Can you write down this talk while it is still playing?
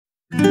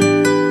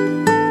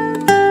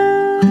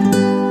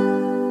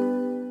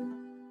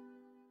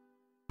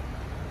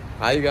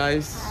Hi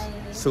guys.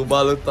 සුබ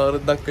අලුත්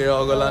අවුරුද්දක් වේවා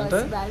ඔයගලන්ට.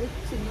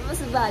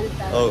 සුබ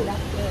අලුත්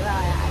අවුරුද්දක් වේවා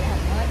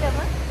ඔයාලටම.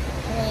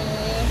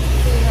 මේ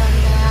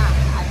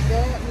අද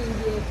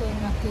වීඩියෝ එකෙන්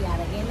අපි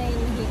අරගෙන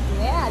ඉන්නේ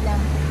හිතුවේ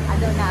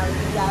අද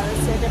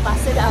දවසට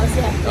පස්සේ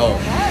දවසක් ඔව්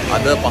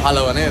අද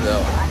 15 නේද?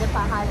 අද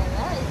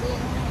 15. ඉතින්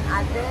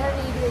අද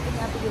වීඩියෝ එකෙන්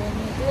අපි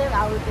ගෙන්නේ හිතුවේ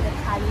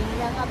අවුරුද්දට කලින්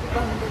ඉඳන් අපි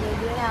කොහොමද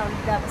ගෙදුවේ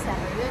අවුරුද්ද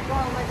අවසානයේ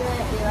කොහොමද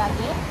ඒ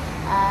වගේ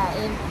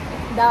ඒ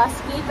දවස්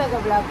කීපයක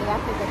බ්ලොග් එකක්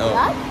එකතු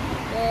කරලා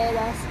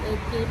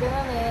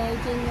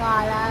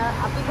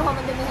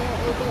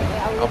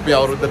අපි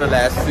අවුරුද්දට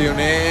ලෑස්ති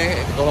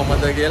වුණේ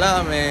කොහොමද කියලා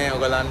මේ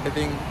ඔයගලන්ට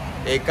ඉතින්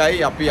ඒකයි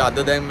අපි අද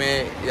දැන් මේ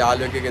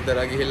යාළුවෙක්ගේ ගෙදර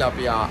ගිහිල්ලා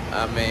අපි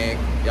මේ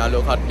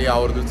යාළුවෝ කට්ටිය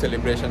අවුරුදු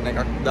සෙලිබ්‍රේෂන් එකක්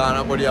දාන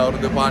පොඩි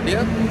අවුරුදු පාටිය.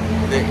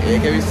 ඉතින්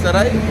ඒක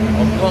විස්තරයි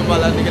ඔක්කොම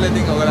බලන්න කියලා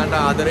ඉතින් ඔයගලන්ට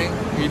ආදරෙන්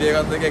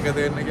වීඩියෝ එකත් එක්ක එකතු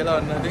වෙන්න කියලා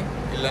වන්න ඉතින්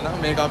ඉල්ලනවා.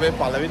 මේක අපේ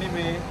පළවෙනි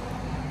මේ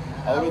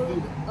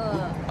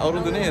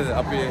අවුරුදු නේද?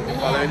 අපි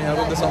පළවෙනි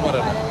අවුරුද්ද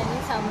සමරන.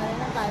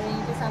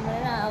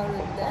 සමරන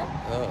අවුරුද්ද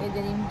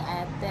එදිරින්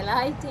ඈත්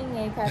වෙලා ඉතින්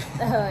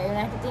ඒකත්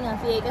එවනට ඉතින්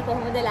අපි ඒක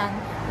කොහොමද ලං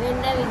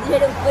වෙන්න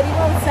විදියට උපරිම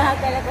උත්සාහ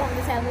කළා කොහොමද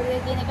සමරුවේ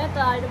කියන එකත්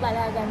ඔයාලට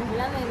බලා ගන්න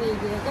පුළුවන් මේ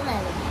වීඩියෝ එක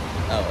මැලේ.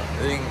 ඔව්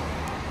ඉතින්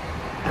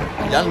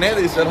යන්නේ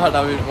ඉස්සරහට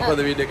අපි මොකද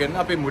වීඩියෝ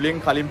කරන්නේ අපි මුලින්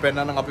කලින්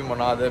පෙන්නනම් අපි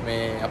මොනවාද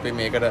මේ අපි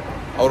මේකට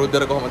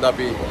අවුරුද්දට කොහොමද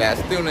අපි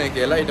ලෑස්ති වුණේ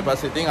කියලා ඊට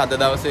පස්සේ ඉතින් අද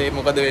දවසේ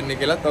මොකද වෙන්නේ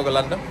කියලාත්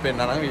ඔයගලන්ට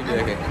පෙන්නනම්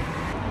වීඩියෝ එකෙන්.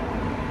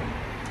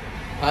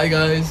 Hi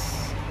guys.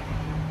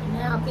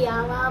 අපි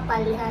ආවා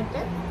පල්ලිහාට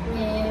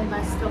මේ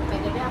බස් ස්ටොප්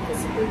එකට අපි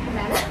සිටුත්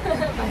නැර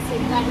බස්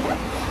එක ගන්න.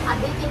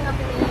 අද ඉතින්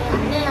අපි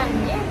මේ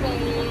යන්නේ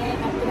මේ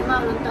අපිටම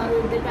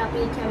අවුරුද්දට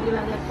අපි කැවිලි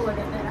වගේ පොඩ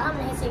කරා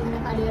මේ සිංහල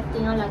කඩියක්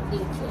තියෙනවා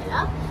ලක්දිව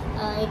කියලා.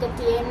 ඒක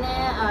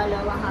තියෙන්නේ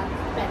ලවහත්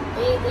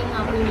පැත්තේ. ඉතින්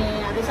අපි මේ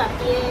අද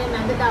සතියේ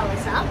මැද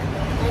දවසක්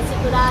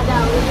සිකුරාදා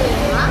අවුරුදු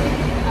වෙනවා.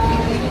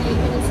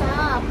 ඒක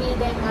නිසා අපි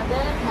දැන් අද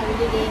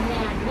කැවිලි ගේන්න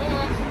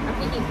යන්නේ.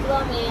 අපි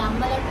හිතුවා මේ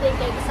අම්මලත්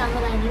එක්ක එක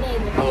සමරන්නේ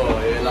නේද? ඔව්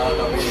ඒ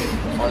වෙලාවට අපි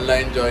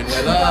ඔන්ලයින් ජොයින්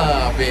වෙලා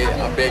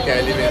අපේ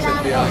කැවිලි මේසෙත්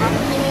තියාගෙන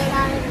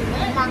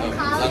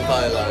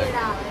ලංකාවේ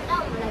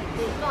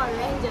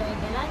ඔන්ලයින් ජොයින්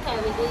වෙලා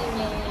කැවිලි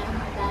මේ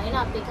හදාගෙන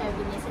අපේ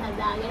කැවිලි මේස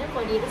හදාගෙන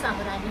පොඩියට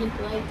සමරන්න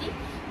හිතුවා. ඉතින්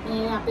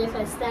මේ අපේ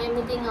ෆස්ට් ටයිම්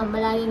ඉතින්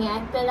අම්මලාගෙන්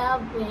ඈත් වෙලා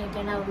මේ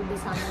ගැන අවුරුදු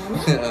සමරන.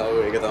 ඔව්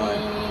ඒක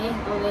තමයි.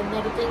 ඔව්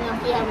වෙනදට ඉතින්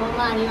අපි හැමෝම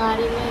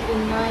අනිවාර්යයෙන්ම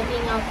ඉන්නවා.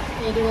 ඉතින්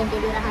මේකෙන්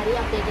ගෙදර හරි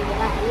අපේ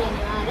ගෙදර හරි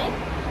අනිවාර්යෙන්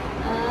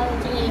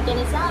ඒක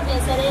නිසා මේ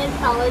සැරේ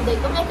තවල්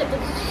දෙකම එකතු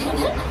කරගෙන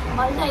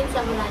ඔන්ලයින්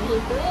සමරන්න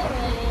හිතුවේ.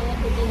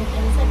 ඉතින් ඒක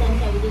නිසා දැන්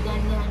කැවිලි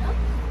ගන්න යනවා.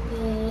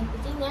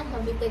 ඉතින්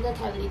අපිත් එක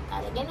කැවිලිත්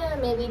අරගෙන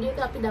මේ වීඩියෝ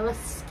එක අපි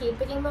දවස්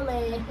කීපකින්ම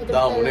මේ එකතු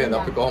කරලා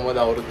අපි කොහොමද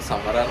අවුරුදු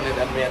සමරන්නේ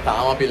දැන් මේ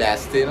තාම අපි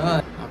ලෑස්ති වෙනවා.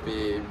 අපි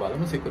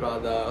බලමු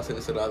සිකුරාදා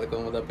සෙනසුරාදා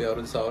කොහොමද අපි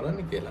අවුරුදු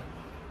සමරන්නේ කියලා.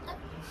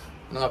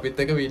 නම් අපිත්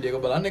එක වීඩියෝ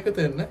එක බලන්න එකතු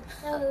වෙන්න.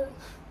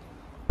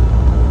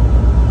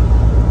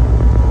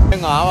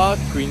 දැන් ආවා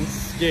ක්වීන්ස්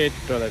ගේට්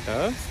වලට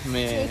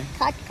මේ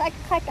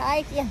කට්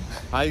ආයි කියන්නේ.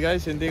 Hi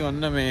guys ඉතින්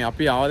ඔන්න මේ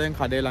අපි ආවා දැන්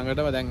කඩේ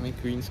ළඟටම දැන් මේ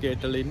ක්වීන්ස්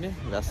ගේට් වල ඉන්නේ.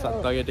 වැස්සක්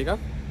වගේ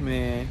ටිකක්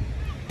මේ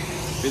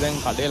අපි දැන්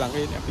කඩේ ළඟ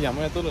ඉන්නේ. අපි යමු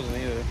ඇතුළට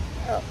නේද?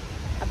 ඔව්.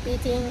 අපි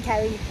ඉතින්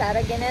කැවිලිත්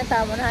අරගෙන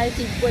තව මොන හරි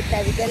තිබ්බොත්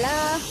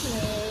ඇවිදලා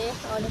මේ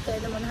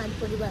ඕනකේද මොන හරි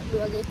පොඩි බඩු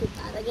වගේ ටික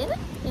අරගෙන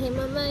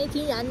එහෙමම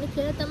ඉතින් යන්නේ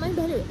කියලා තමයි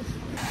බැලුවේ.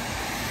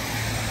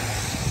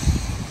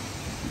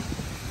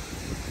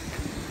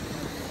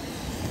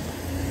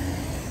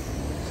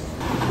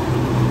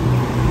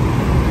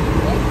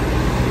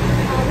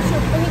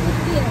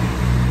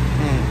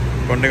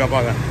 කොණ්ඩේ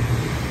කපා ගන්න.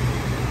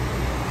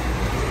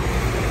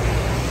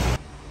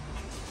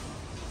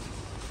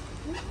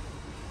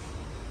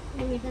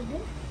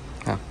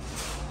 හා.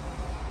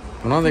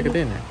 මොනවද එක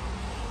තියෙන්නේ?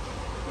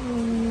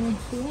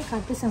 මේ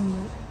කටු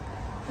සම්බර.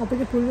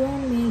 අපිට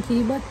පුළුවන් මේ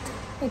කිරිබත්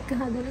එක්ක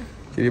හදලා.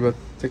 කිරිබත්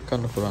එක්ක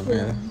කරන්න පුළුවන්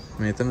නේද?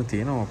 මෙතන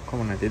තියෙන ඔක්කොම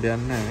නැති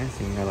දෙයක් නැහැ නේ.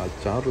 සිංහල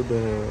අචාරුද.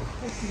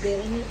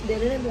 දෙරණ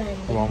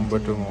බ්ලයින්ඩ්.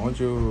 වම්බටු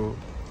මොජු.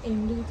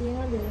 එන්ඩි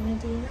තියෙනවා දෙරණ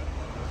තියෙනවා.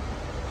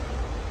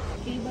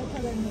 කිරිබත්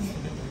හදන්න.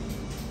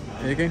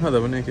 ඒකෙන්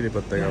හදවන්නේ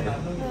කිරිබත් එක අපි.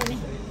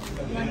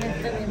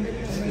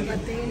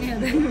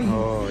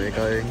 ඔව්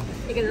ඒකයි.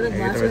 ඒකද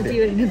බාස්මති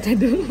වලින්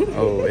තද.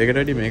 ඔව් ඒකට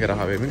වැඩි මේක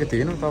රහ වේ. මේක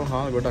තියෙනවා තව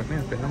හාල් ගොඩක්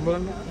නේද? පෙන්නම්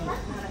බලන්න.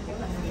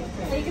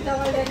 ඒක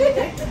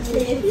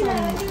තමයි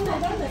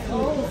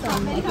ඔව්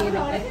සම්මේ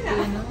කියලා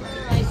තියෙනවා.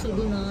 අයි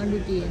සුදු නාඩු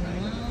තියෙනවා.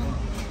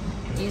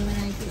 ඒ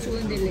වගේ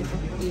සුවඳෙල් එකක්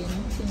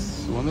තියෙනවා.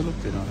 සුවඳලුත්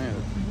තියෙනවා නේද?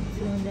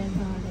 සුවඳෙල්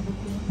පාඩක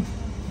තියෙනවා.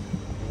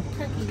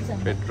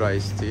 රෙඩ්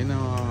රයිස්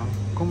තියෙනවා.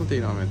 කොහොම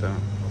තියෙනවා මෙතන?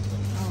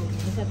 ඔව්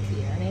එකක්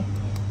තියෙනනේ.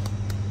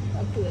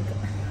 අතු එක.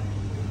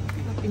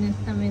 අපි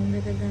නැත්තම්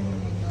වෙන්දට ගන්න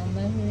නෝමල්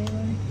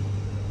හේවනේ.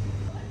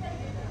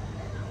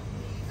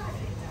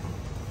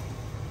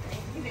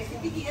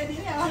 රෙසිපි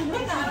කියන්නේ අවුරුදු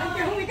තාරක්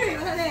යමු එක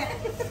ඉවරනේ.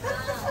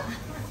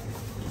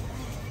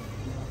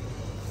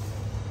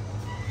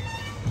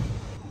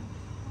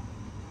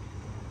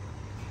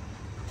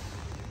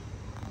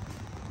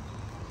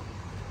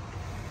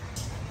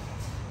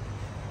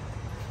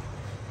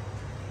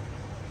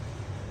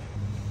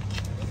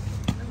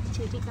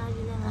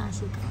 දීපිකාගේ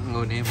ආසික.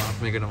 ඕනේ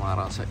මාත් මේකට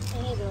මාරාසයි.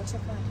 ඒ රෝස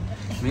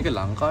පාට. මේක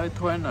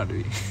ලංකාවෙත් හොයන්න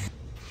අඩුයි.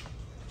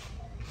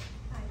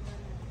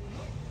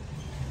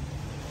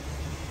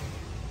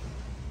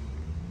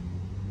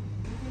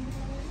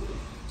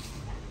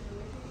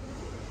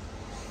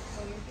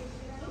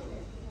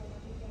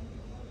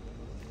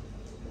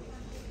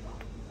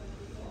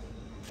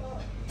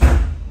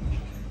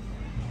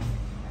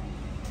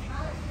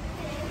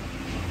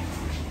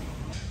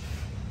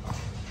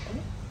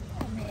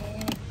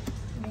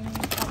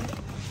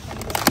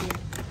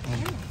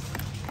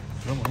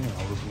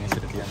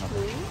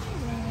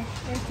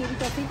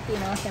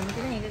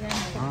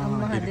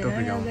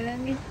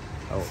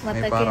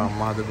 මේ පාර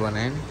අම්මා හදපුවා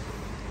නෑනේ.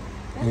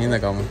 එහෙනම්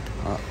ගමු.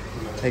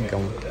 ඒක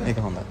ගමු. ඒක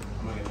හොඳයි.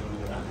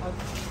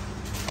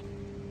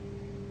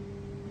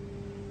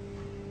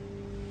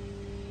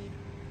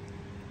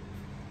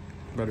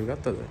 බඩු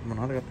ගත්තද?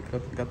 මොනවද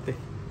ගත්තේ?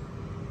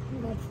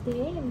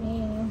 ගත්තේ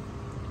මේ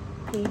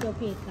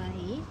ටොපි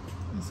එකයි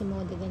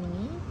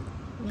සමෝදගනි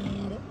මේ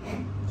අර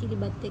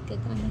කිරිබත් එක්ක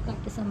කන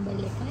කට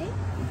සම්බල් එකයි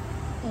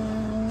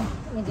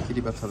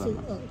කිරිබත් හදන්න.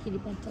 ඔව්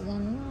කිරිබත්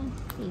හදන්න.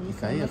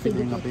 ඒකයි අපි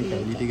දැන් අපේ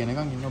කැවිලිටි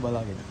ගෙනකන් ඉන්න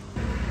බලාගෙන.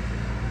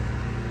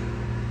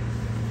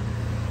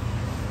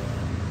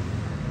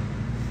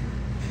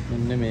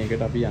 මෙන්න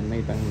මේකට අපි යන්න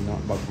හිතන් ඉන්නවා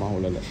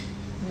බක්මහුලල.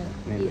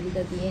 නේද?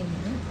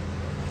 තියෙන්නේ.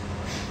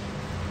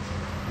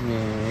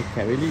 මේ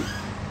කැවිලි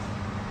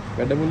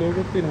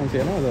වැඩමුළුවකුත් තියෙනවා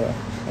කියනවාද?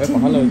 ඔය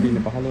 15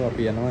 තියෙන 15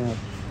 අපි යනවා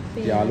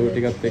යාළුවෝ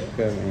ටිකත් එක්ක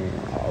මේ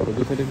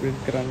අවුරුදු සෙලිබ්‍රේට්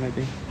කරන්න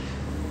ඉතින්.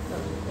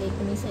 ඒක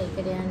නිසා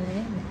ඒකට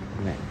යන්නේ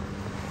නෑ.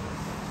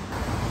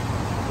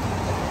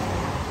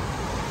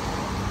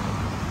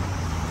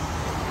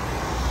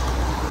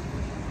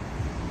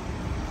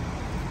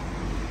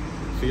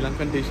 ශ්‍රී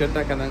ලංකන් ටී-ෂර්ට්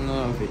එකක් අඳන්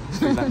අපි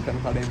ශ්‍රී ලංකන්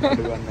කඩෙන්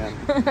බඩු ගන්න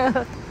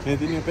යනවා. මේ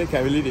තියෙන අපේ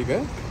කැවිලි ටික.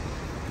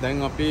 දැන්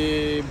අපි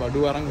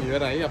බඩු අරන්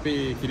ඉවරයි. අපි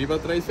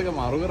කිරිබත් රයිස් එක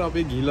මාරු කරා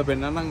අපි ගිහිල්ලා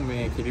පෙන්නන්නම්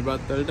මේ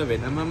කිරිබත් වලට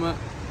වෙනමම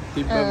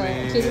තිබ්බ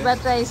මේ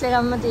කිරිබත් රයිස්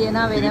එකක්ම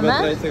තියෙනවා වෙනම.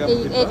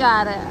 ඒක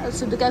අර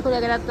සුදු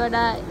කැකුලකටත්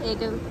වඩා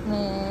ඒක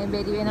මේ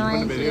බෙරි වෙනවයි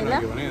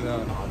කියලා.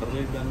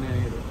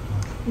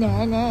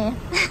 නෑ නෑ.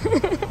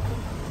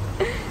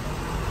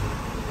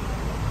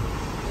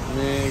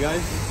 මේ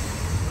guys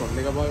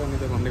කොණ්ඩේ කපාගෙන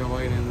ඉත කොණ්ඩේ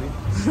කපාගෙන යන්නේ.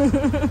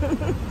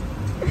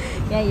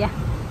 යා.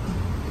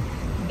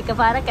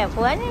 එකපාර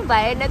කැපුවානේ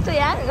බය නැතු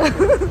යන්න.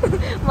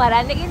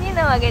 මරන්න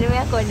ගෙනියනවා වගේ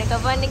නෙමෙයි කොණ්ඩේ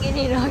කපන්න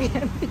ගෙනියනවා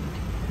කියන්නේ.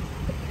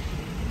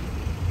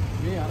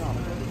 මේ අර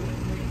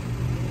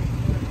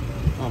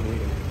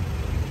මේක.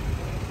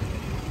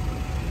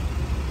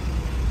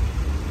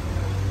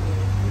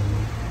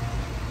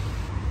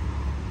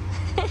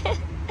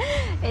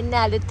 එන්න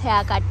අලුත්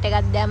හෑ කට්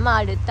එකක් දැම්ම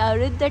අලුත්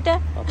අවුරුද්දට.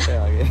 අපේ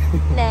ආගේ.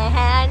 නෑ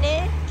හෑනේ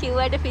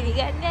කිව්වට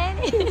පිළිගන්නේ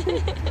නෑනේ.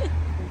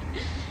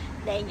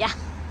 දැන් යා.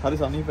 හරි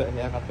සනීප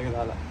එයා කට් එක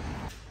දාලා.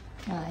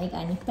 ඒක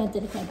අනිත්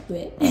පැත්තට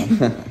කට්ටුවේ.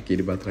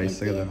 කිරිබත් රයිස්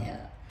එක දානවා.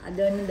 අද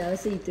වන්න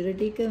දවස් ඉතුරු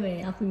ටික මේ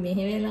අපි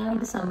මෙහෙ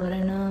වෙලාවට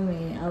සමරනවා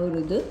මේ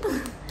අවුරුදු.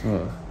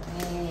 ඔව්.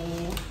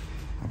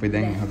 අපි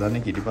දැන්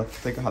හදන්නේ කිරිබත්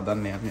එක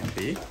හදන්න යන්නේ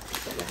අපි.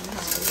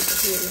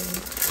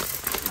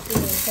 අපි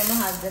මේකම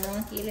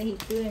හදනවා කියලා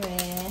හිතුවේ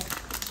මේ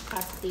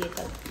කට්ටියට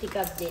ටිකක්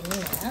දෙන්න.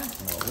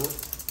 ඔව්.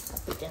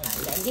 අපිට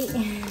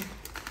නල්ලගේ.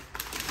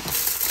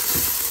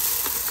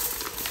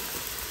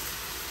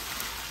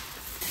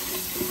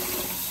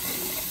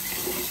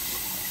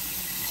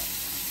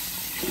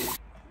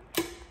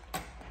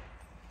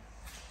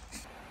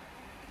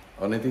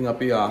 ඔන්න ඉතින්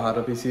අපි ආහාර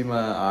පිසීම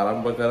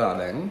ආරම්භ කරා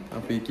දැන්.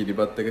 අපි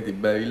කිරිබත් එක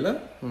තිබ්බ ඇවිල්ලා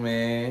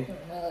මේ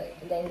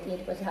දැන්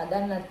ඊට පස්සේ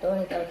හදන්නත්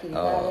ඕනේ තව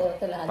කිරිබත්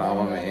කරලා හදන්න. තාම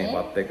මේ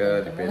පත් එක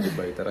ලිපේ තිබ්බ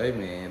විතරයි.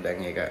 මේ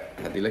දැන් ඒක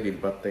හැදිලා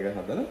කිරිබත් එක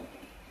හදලා.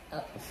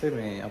 ඊපස්සේ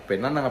මේ අපි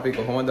පෙන්නන්නම් අපි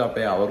කොහොමද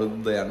අපේ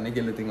අවුරුද්ද යන්නේ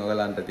කියලා ඉතින්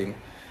ඔයගලන්ට ඉතින්.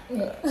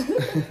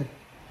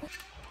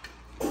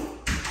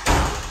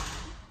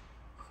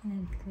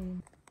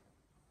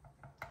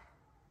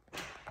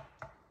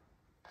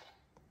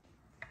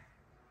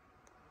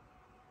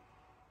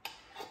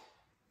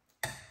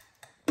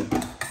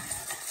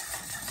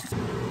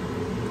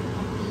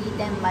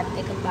 දැන් බත්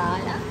එක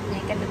බාලා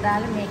මේකට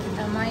දාලා මේක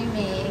තමයි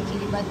මේ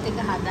කිරිබත් එක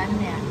හදන්න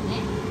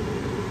යන්නේ.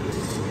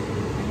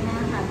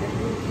 මම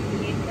හදපු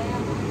එක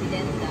අපි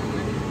දැන්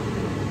දාන්න.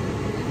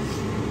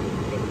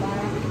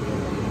 දෙපාරක්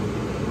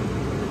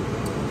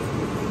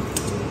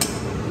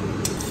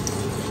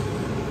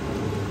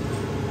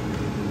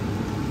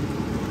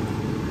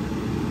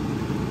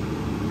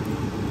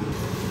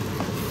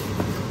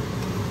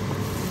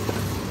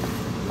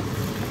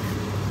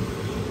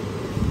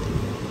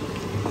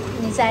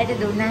නිසායට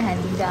දුන්නා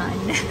හැඳි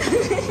දාන්න.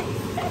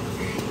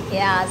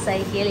 එයා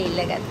ආසයි කියලා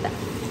ඉල්ලගත්තා.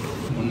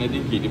 ඔන්න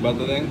ඉතින් කිරිබත්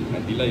දැන්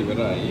හැදිලා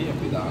ඉවරයි.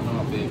 අපි දානවා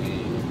අපේ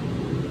මේ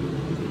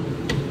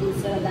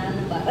උස්සලා දාන්න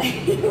බරයි.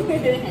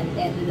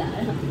 හැන්ද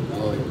දානවා.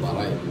 ඔය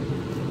බරයි.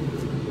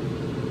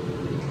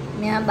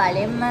 මෙයා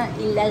බලෙන්ම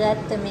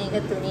ඉල්ලගත්ත මේක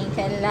තුනී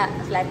කළා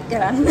ෆ්ලැට්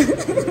කරන්න.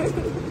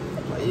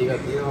 ඒක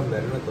තියෙනවා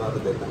බැරිම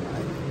තවද දෙන්න.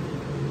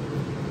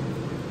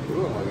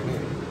 පුළුවන් වගේ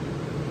නේද?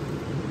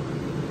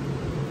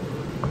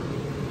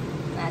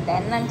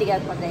 දැන් නම්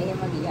ටිකක් හොඳයි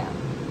එහෙම ගියා.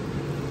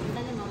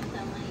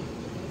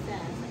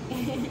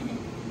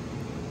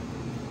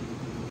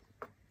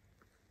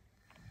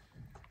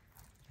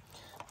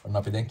 ඔන්න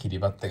අපි දැන්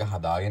කිරිබත් එක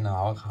හදාගෙන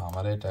ආවා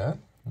කාමරේට.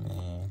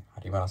 මේ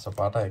හරිම රස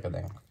පාටයි ඒක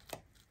දැන්.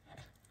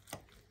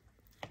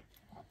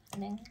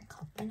 දැන්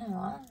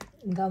කපනවා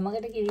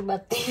ගමකට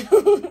කිරිබත්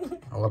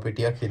ඔය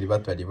පිටියක්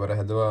කිරිබත් වැඩිපුර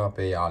හැදුවා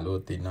අපේ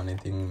යාළුවෝත් ඉන්නවනේ.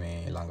 ඉතින් මේ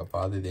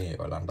ළඟපාදේ ඉතින්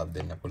ඒගොල්ලන්ටත්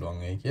දෙන්න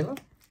පුළුවන් වෙයි කියලා.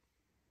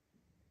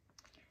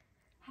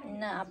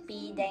 අන්න අපි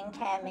දැන්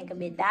කෑම එක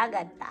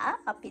බෙදාගත්තා.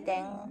 අපි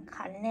දැන්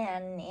කන්න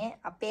යන්නේ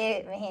අපේ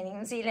මෙහෙ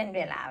නිව්සීලන්ත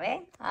වෙලාවේ.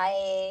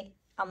 ආයේ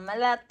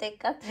අම්මලාත්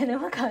එක්කත්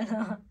වෙනම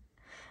කනවා.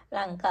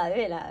 ලංකාවේ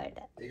වෙලාවට.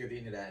 ඒක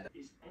තියෙන්නේ රෑට.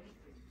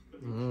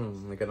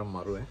 මේක නම්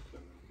මරු ඈ.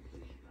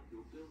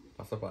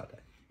 පස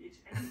පාටයි.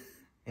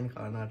 එන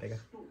කානාට එක.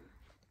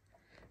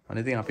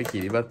 අනේ ඉතින් අපි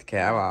කිරිබත්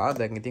කෑවා.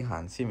 දැන් ඉතින්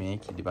හංසි මේ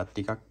කිරිබත්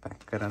ටිකක් පැක්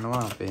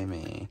කරනවා අපේ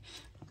මේ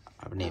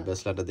අපේ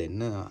නේබර්ස්ලාට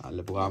දෙන්න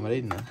අල්ලපු කාමරේ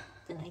ඉන්න.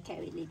 එතනයි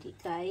කැවිලි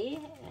ටිකයි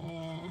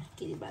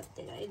කිරිබත්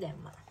එකයි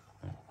දැම්මා.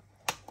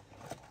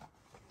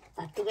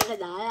 තට්ටු කරලා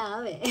දාලා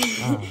ආවේ.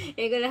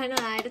 ඒගොල්ලෝ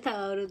අහනවා ආයෙත් තව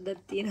අවුරුද්දක්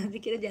තියෙනවද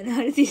කියලා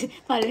ජනවාරි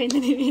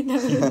 1 වෙනිදා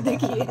අවුරුද්ද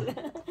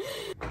කියලා.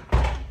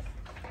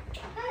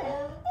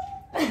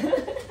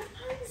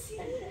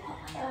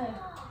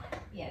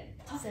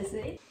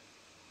 සසයි.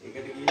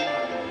 ඒකට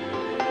කියනවා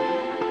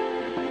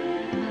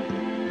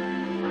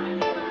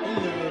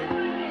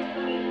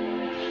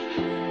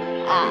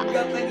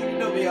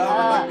ගත්තකින් ඔබේ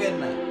ආවමක්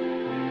වෙන්න.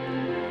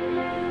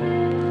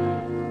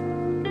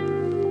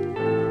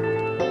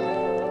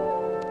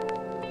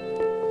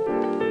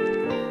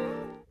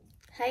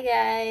 Hi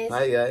guys.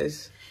 Hi guys.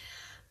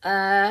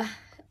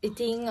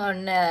 ඉතින්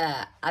ඔන්න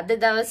අද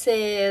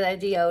දවසේ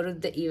රජි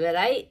අවුරුද්ද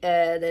ඉවරයි.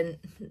 දැන්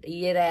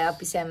ඊයේ රෑ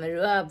අපි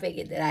සැමරුවා අපේ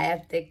ගෙදර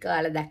අයත් එක්ක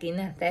ඔයාලා දකින්න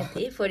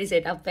ඇති පොඩි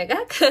සෙටප්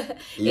එකක්.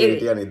 ඊයේ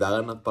ටික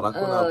නිදාගන්නත් පරක්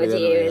වුණා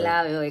අපේ. ඒ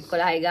වෙලාවේ ඔය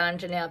 11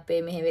 ගානටනේ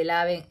අපේ මෙහෙ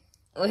වෙලාවෙන්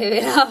ඔය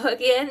වෙලාව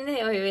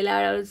කියන්නේ ඔය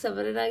වෙලාවට අවුරුදු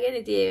සමරනගෙන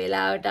ඉතින් ඒ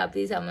වෙලාවට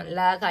අපි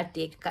සමනලා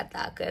කට්ටිය එක්ක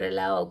කතා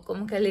කරලා ඔක්කොම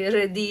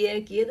කලියරදී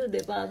කියනු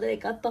දෙපාද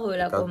එකක්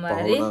පහවලා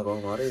කොහමරි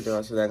ඊට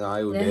පස්සේ දැන්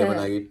ආයෙ උදේම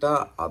නැගිට්ටා.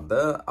 අද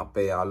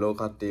අපේ යාළුවෝ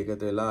කට්ටිය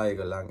එකතු වෙලා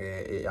ඒගොල්ලන්ගේ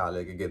ඒ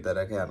යාළුවෙක්ගේ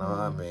ගෙදරක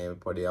යනවා මේ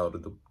පොඩි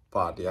අවුරුදු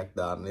පාටියක්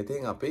දාන්න.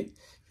 ඉතින්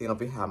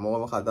අපි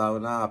හැමෝම කතා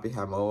වුණා අපි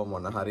හැමෝම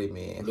මොන හරි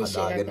මේ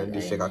හදාගෙන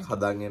ඩිෂ් එකක්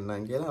හදාගෙන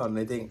එන්නම් කියලා. ඔන්න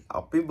ඉතින්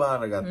අපි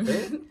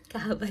බාරගත්තේ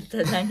කහබත්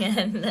හදාගෙන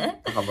යන්න.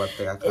 කහබත්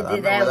එකක්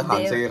හදාන්න.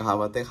 හංසගේ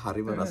කහබත් එක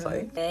හරිම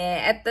රසයි.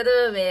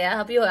 ඇත්තටම මේ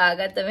අපි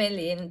හොයාගත්ත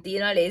මේ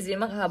තියෙනවා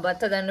ලේසියෙන්ම කහබත්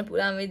හදන්න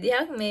පුළුවන්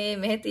විදිහක්.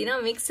 මෙහෙ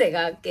තියෙනවා මික්ස්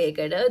එකක්.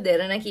 ඒකට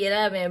දෙරණ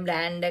කියලා මේ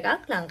බ්‍රෑන්ඩ්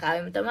එකක්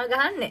ලංකාවෙම තමයි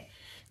ගහන්නේ.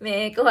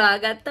 මේක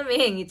හොයාගත්ත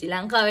මෙහෙන් ඉති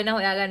ලංකාවේ නම්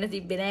හොයාගන්න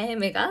තිබ්බේ නෑ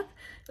එහෙම එකක්.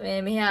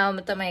 මෙහාම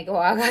තමයි ඒක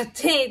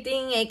හොයාගත්තේ.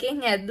 ඉතින් ඒකෙන්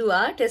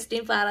ඇද්දුවා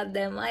ටෙස්ටිං පාරක්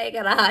දැම්මා. ඒක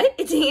රහයි.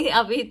 ඉතින්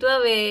අපි හිතුවා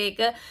මේක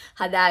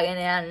හදාගෙන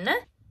යන්න.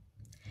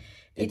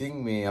 ඉතින්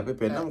මේ අපි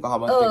පෙන්නමු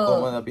කහබත් එක්ක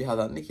කොහොමද අපි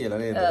හදන්නේ කියලා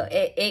නේද?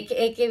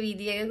 ඒකේ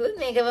වීඩියෝ එකකුත්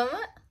මේකම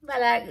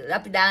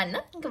අපි දාන්න.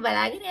 ඒක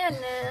බලාගෙන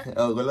යන්න.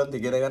 ඔයගොල්ලෝ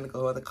ඉගෙන ගන්න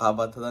කොහොමද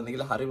කහබත් හදන්නේ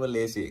කියලා හරිම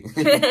ලේසියෙන්.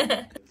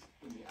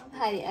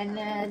 හරි අන්න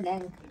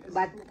දැන්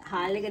බත්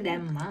හාල් එක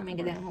දැම්මා.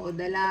 මේක දැන්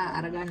හොදලා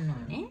අරගන්න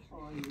ඕනේ.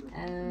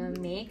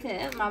 මේක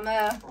මම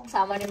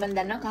සාමාන්‍යයෙන් මම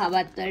දන්නවා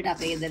කහබත් වලට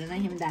අපේ ගෙදර නම්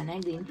එහෙම දාන්නේ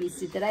ග්‍රීන් පීස්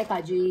විතරයි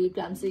කජුයි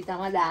ප්ලම්ස්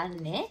තමයි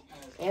දාන්නේ.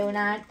 ඒ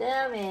වුණාට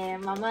මේ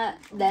මම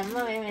දැම්ම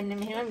මේ මෙන්න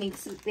මෙහෙම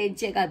මික්ස්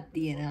වෙජ් එකක්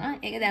තියෙනවා.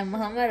 ඒක දැම්මම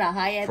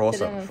රහයි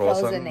ඇත්තටම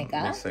ෆ්‍රෝසන් එකක්.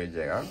 මික්ස් වෙජ්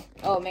එකක්.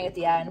 ඔව් මේක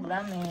තියාගෙන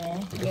පුළුවන් මේ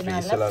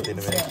ගෙනල්ලා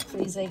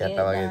ෆ්‍රීසර් එකේ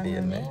කැට වගේ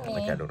තියෙන්නේ. මම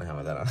කැඩුණ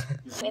හැමදාම.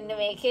 මෙන්න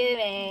මේකේ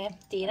මේ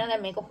තියෙනවා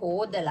දැන් මේක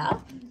හොදලා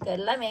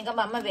කරලා මේක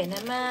මම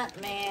වෙනම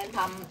මේ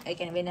ඒ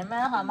කියන්නේ වෙනම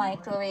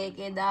මයික්‍රෝවේව්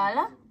එකේ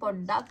දාලා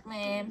පොඩ්ඩක්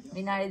මේ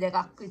විනාඩි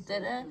 2ක්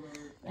විතර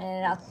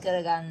රත්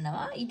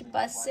කරගන්නවා. ඊට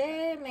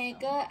පස්සේ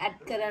මේක ඇඩ්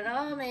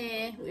කරනවා මේ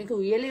ඒක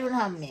උයලි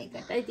වුණාම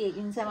මේකට. ඉතින් ඒක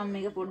නිසා මම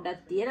මේක පොඩ්ඩක්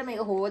තියලා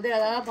මේක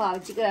හොදලා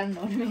පාවිච්චි කරන්න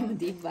ඕනේ. මෙහෙම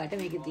තිබ්බාට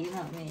මේක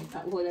තියෙනවා මේ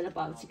හොදලා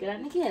පාවිච්චි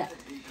කරන්න කියලා.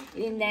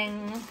 ඉතින් දැන්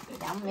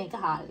මේක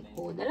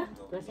හොදලා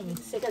ඊට පස්සේ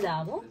මික්ස් එක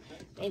දාමු.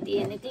 මේ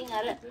තියෙන ඉතින්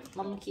අර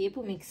මම කියපු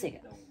මික්ස් එක.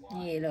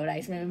 මේ ලෝ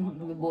රයිස් මේ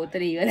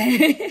බෝතලේ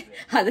ඉවරයි.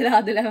 හදලා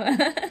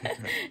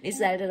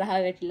ඉස්සරහට රහ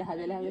වැටිලා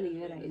හදලා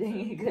ඉවරයි දැන්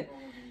ඒක.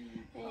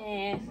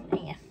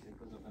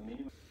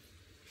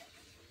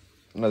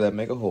 දැන්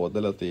මේක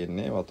හොදලා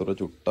තියෙන්නේ වතුර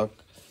චුට්ටක්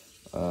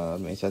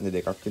මේ සැඳි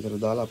 2ක් විතර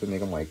දාලා අපි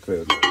මේක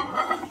මයික්‍රෝවේව් කරනවා.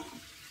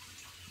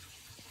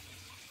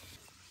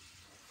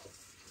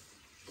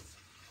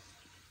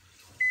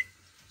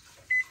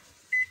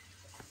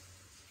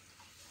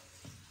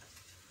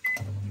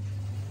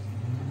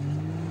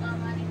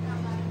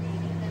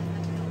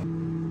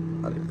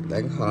 හරි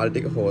දැන් හාල්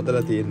ටික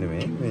හොදලා තියෙන්නේ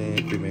මේ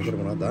මේකට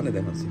මොනවද දාන්නේ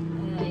දැන් හස්සේ?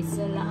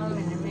 ඉස්සෙල්ලාම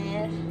මෙන්න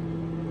මේ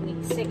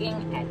මික්ස් එකෙන්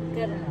ඇඩ්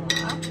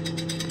කරනවා.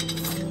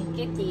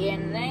 මේකේ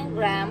තියෙන්නේ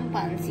ග්‍රෑම්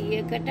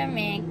 500කට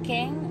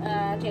මේකෙන්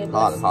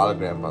හාල්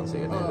ග්‍රෑම්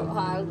 500 නේද?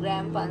 හාල්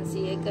ග්‍රෑම්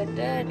 500කට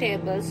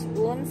ටේබල්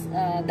ස්පූන්ස්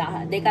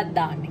 2ක්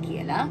දාන්න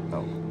කියලා.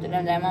 එතන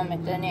දැන් මම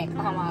මෙතන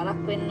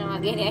එකමාරක් වෙන්න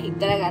වගේ නේ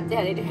හිතලා ගත්තේ.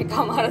 හරියට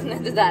එකමාරක්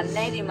නැද්ද දන්නේ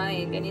නැහැ. ඉතින් මම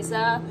ඒක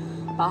නිසා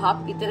 5ක්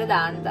විතර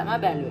දාන්න තමයි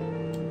බැලුවේ.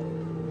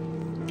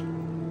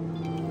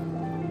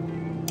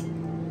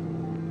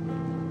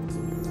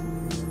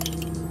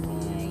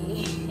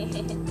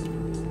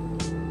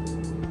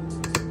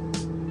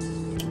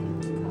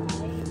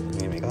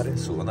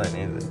 සුවඳයි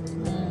නේද?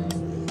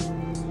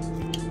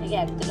 මේක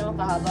ඇත්තටම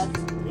කහබත්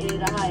ඒ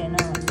රහ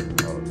එනවා.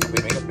 ඔව්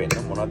මේක පෙන්න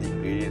මොනවද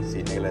ඉන්ග්‍රීඩියන්ට්ස්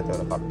ඉන්නේ කියලා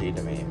ඒතකොට කට්ටියට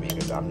මේක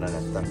ගන්න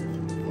නැත්තම්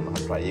මොනවා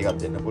try එකක්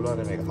දෙන්න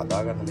පුළුවන් මේක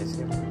හදා ගන්න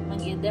ලේසියි. මම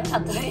දැන්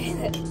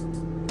 4යිද?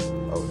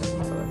 ඔව් දැන්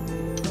 4යි.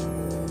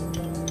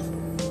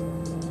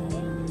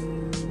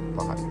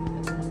 5යි.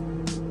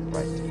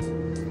 right.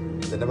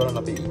 දැන් බලන්න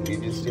අපි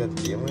ඉන්ග්‍රීඩියන්ට්ස් ටිකක්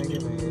තියමු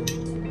මේකේ මේ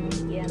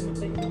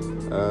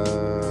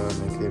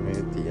මේකේ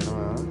මේ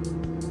තියෙනවා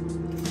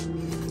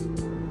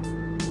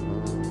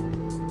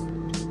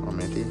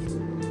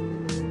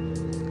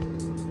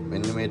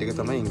මෙන්න මේ ටික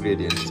තමයි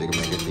ඉන්ග්‍රීඩියන්ට්ස් එක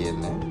මේකේ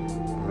තියෙන්නේ.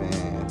 මේ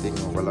ඉතින්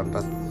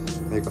ඔයගලන්ටත්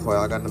මේක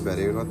හොයාගන්න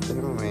බැරි වුණොත්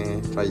එහෙම මේ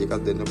try එකක්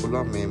දෙන්න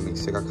පුළුවන් මේ mix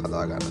එකක්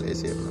හදා ගන්න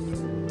ලේසියෙන්.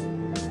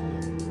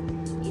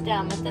 ඊට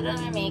අමතරව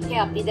මේකේ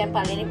අපි දැන්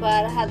පළවෙනි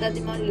පාර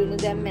හදද්දි මම ලුණු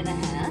දැම්මේ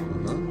නැහැ.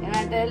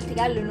 ඒකට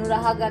ටිකක් ලුණු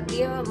රහ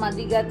ගතිය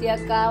මදි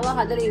ගතියක් ආවා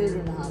හදලා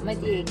ඉවරුනහම.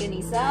 ඉතින් ඒක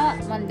නිසා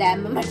මම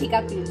දැම්මම ටිකක්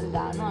ලුණු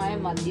දානවා. ආයෙ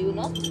මදි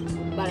වුණොත්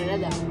බලලා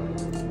දානවා.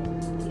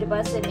 ඊට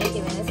පස්සේ මේක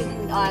වෙනසින්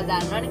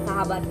දන්නවනේ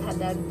කහබත්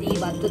හදද්දී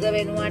වතුර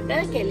වෙනුවට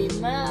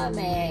කෙලින්ම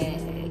මේ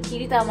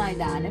කිරි තමයි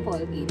දාන්නේ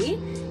පොල් කිරි.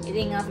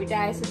 ඉතින් අපිට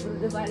ආයෙ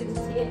සුදුසු පරිදි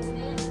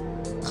තියෙන්නේ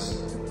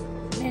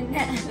මෙන්න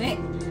මේ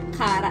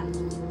කාරා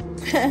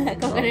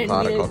කොකනට්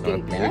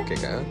මිල්ක්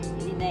එක.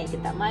 ඉතින් ඒක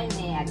තමයි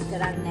මේ ඇඩ්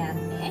කරන්න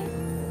යන්නේ.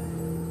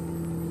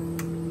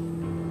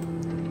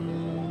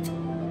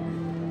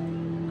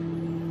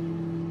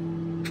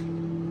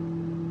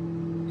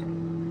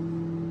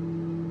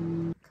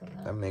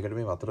 මේකට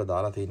මේ වතුර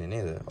දාලා තියෙන්නේ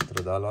නේද? වතුර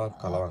දාලා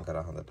කලවම්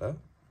කරා හොඳට.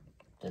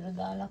 වතුර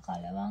දාලා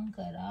කලවම්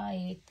කරා.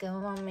 ඒකම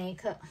මම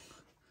මේක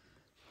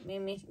මේ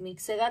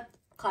මික්ස් එකත්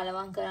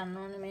කලවම් කරන්න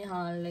ඕනේ මේ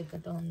හාල්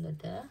එකට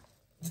හොඳට.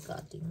 මේක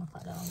අතින්ම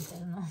කලවම්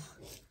කරනවා.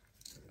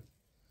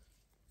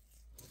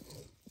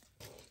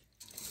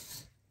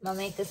 මම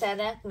එක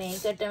සැරයක්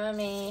මේකටම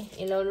මේ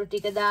එළවලු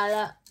ටික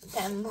දාලා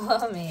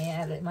තැම්බුවා මේ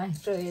අර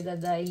මයික්‍රෝවේව්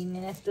දදා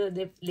ඉන්නේ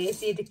නැතුව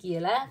ලේසියට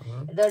කියලා.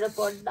 එතකොට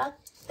පොඩ්ඩක්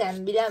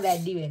තැම්බිලා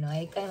වැඩි වෙනවා.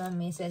 ඒකයි මම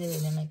මේ සැරේ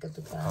වෙනම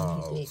එකතු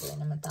කරන්නේ. ඒක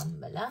වෙනම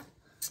තම්බලා.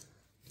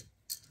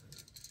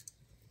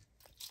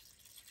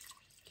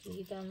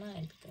 කී තමයි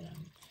ඇඩ්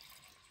කරන්නේ.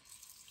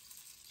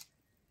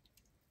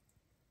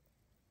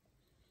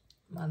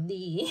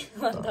 මදි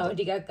මම තව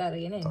ටිකක්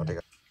අරගෙන එන්න.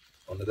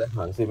 ඔන්න දැන්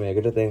හංසි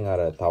මේකට දැන්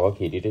අර තව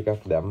කිරි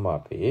ටිකක් දැම්මා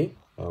අපි.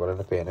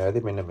 ඔයගොල්ලන්ට පේනවා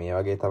ඇති මෙන්න මේ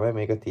වගේ තමයි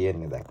මේක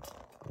තියෙන්නේ දැන්.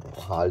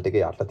 හාල් ටික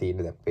යට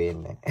තියෙන්නේ දැන්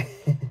පේන්නේ.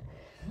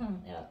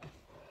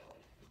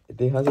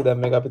 ඉතින් හංසි දැන්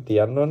මේක අපි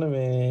තියන්න ඕන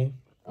මේ.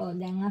 ඔව්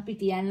දැන් අපි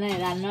තියන්න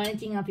යන්නවනේ.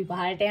 ඉතින් අපි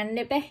පහළට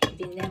යන්න එපා.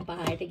 ඉතින් දැන්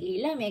පහළට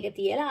ගිහිල්ලා මේක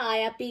තියලා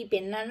ආය අපි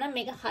පෙන්නන්න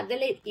මේක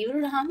හදලා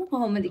ඉවරුනහම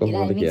කොහොමද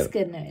කියලා මික්ස්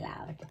කරන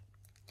වෙලාවට.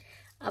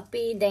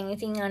 අපි දැන්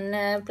ඉතින් අන්න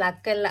ප්ලග්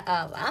කරලා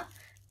ආවා.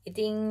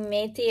 ඉතින්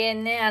මේ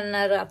තියෙන්නේ අන්න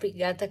අර අපි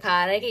ගත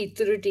කාරයක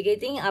ඉතුරු ටික.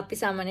 ඉතින් අපි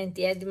සාමාන්‍යයෙන්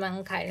තියද්දි මම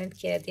කයින්වත්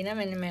කියලා තියෙනවා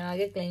මෙන්න මේ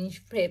වගේ ක්ලින්ච්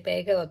පේපර්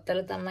එක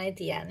ඔත්තලා තමයි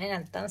තියන්නේ.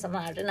 නැත්තම්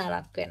සමහරට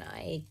නරක් වෙනවා.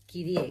 ඒ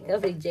කිරි එක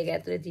ෆ්‍රිජ් එක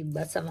ඇතුලේ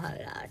තිබ්බත්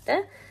සමහරලාට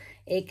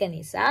ඒක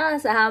නිසා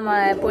සහ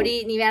පොඩි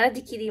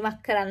නිවැරදි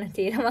කිරීමක් කරන්න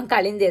තියෙනවා. මම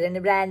කලින් දෙරෙන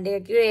බ්‍රෑන්ඩ්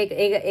එක කිව්වේ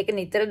ඒක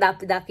නිතර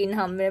අපි දකින්න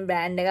හම් වෙන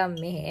බ්‍රෑන්ඩ් එකක්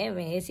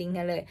මේ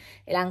සිංහල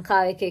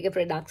ලංකාවේ එක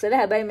ප්‍රොඩක්ට්ස් වල.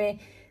 හැබැයි මේ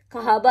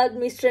කහබත්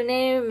මිශ්‍රණය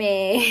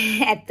මේ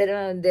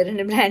ඇත්තටම දෙරෙන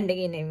බ්‍රෑන්ඩ්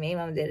එකේ නෙමෙයි.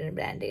 මම දෙරෙන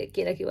බ්‍රෑන්ඩ් එක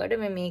කියලා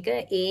කිව්වට මේක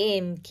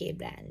AMK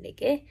බ්‍රෑන්ඩ්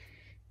එකේ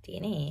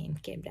තියෙන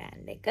AMK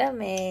බ්‍රෑන්ඩ් එක.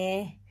 මේ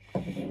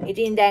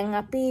ඉතින් දැන්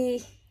අපි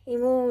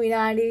ඉමු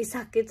විනාඩි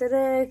 20ක් විතර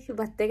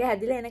කිව්වත් එක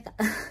හැදිලා එනකම්.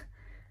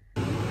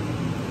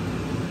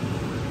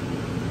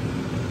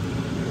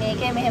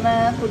 මේකේ මෙහෙම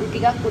කුඩු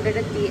ටිකක්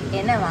උඩට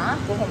එනවා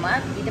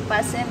කොහොමද. ඊට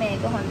පස්සේ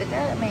මේක හොඳට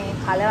මේ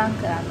කලවම්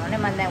කරන්න ඕනේ.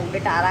 මම දැන්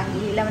උඩට අරන්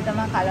ගිහිල්ලාම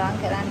තමයි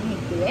කලවම් කරන්න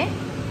හිතුවේ.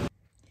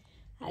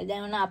 හරි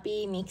දැන් ඔන්න අපි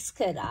මික්ස්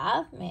කරා.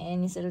 මේ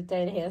නිසරුත්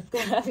හෙල්ප්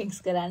කරා මික්ස්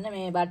කරන්න.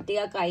 මේ බත්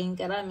ටිකක් අයින්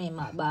කරා. මේ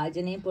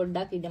භාජනේ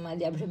පොඩ්ඩක්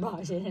ඉඩමදි අපේ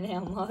භාජනේ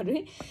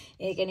අමාරුයි.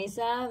 ඒක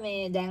නිසා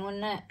මේ දැන්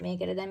ඔන්න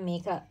මේකට දැන්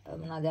මේක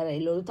මොනවාද අර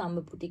එළවලු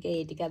තඹපු ටික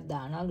ඒ ටිකක්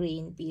දානවා.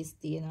 ග්‍රීන් පීස්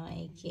තියෙනවා.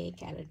 ඒකේ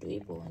කැරටුයි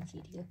පොන්චි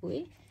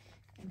ටිකකුයි.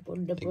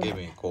 පොඩ්ඩ ඒකේ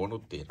මේ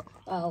කෝනුත්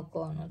තියෙනවා. ඔව්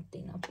කෝනුත්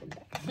තියෙනවා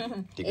පොඩ්ඩක්.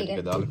 ටික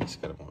ටික දාලා මික්ස්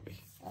කරමු අපි.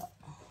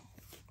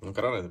 මොන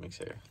කරන්නේද මික්ස්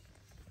එක?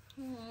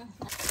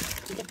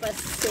 ඊට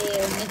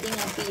පස්සේ ඉතින්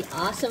අපි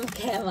ආසම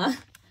කෑවා.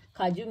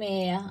 කජු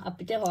මේ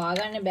අපිට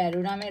හොයාගන්න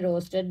බැරුණා මේ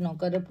රෝස්ටඩ්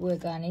නොකරපු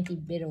එක අනේ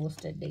තිබ්බේ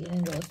රෝස්ටඩ්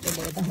එකනේ. රෝස්ටඩ්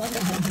එක තමයි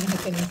ගන්න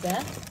එක නිසා.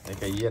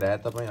 ඒක ඊයේ රෑ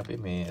තමයි අපි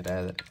මේ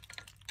රෑ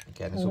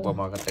කියන්නේ සුපර්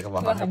මාකට් එක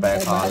වහන්න පැය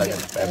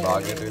කාලයකට පැය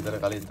භාගයකට විතර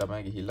කලින්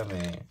තමයි ගිහිල්ලා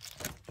මේ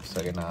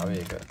ඉස්සගෙන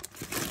ආවේ ඒක.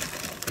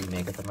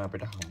 මේක තමයි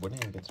අපිට හම්බුනේ.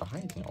 ඒක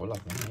තරහයි ඉතින්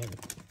අවුලක් නෑ නේද?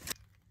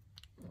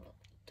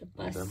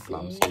 දැන්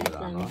ප්ලම්ස් ටික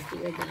දානවා.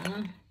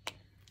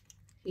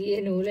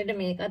 ඊයේ නූලට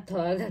මේකත්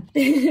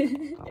හොයාගත්තේ.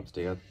 ප්ලම්ස්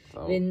ටිකත්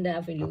වෙන්දා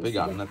ෆිලම්. අපි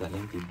ගන්න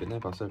තැනින් තිබ්බේ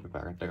පස්සේ අපි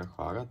පැකට් එකක්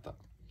හොයාගත්තා.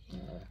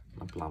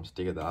 මම ප්ලම්ස්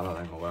ටික දාලා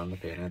දැන්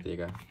ඔයගොල්ලන්ට පේන නැති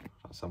එක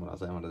රසම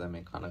රසයි මට දැන්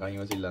මේ කනකන්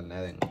ඉවසිල්ලක්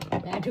නෑ දැන්.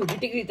 යාට උඩ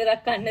ටික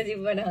විතරක් කන්න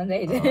තිබ්බට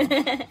හොඳයිද?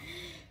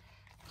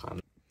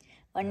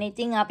 ඔන්න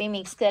ඉතින් අපි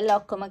මික්ස් කරලා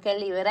ඔක්කොම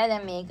කරලා ඉවරයි.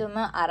 දැන් මේකම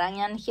අරන්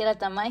යන්න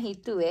කියලා තමයි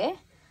හිතුවේ.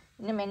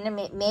 මෙන්න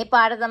මේ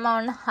පාට තමයි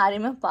ඔන්න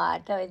හරිම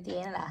පාට ඔය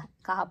තියෙන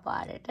කහ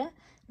පාටට.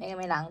 මේක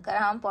මේ ලං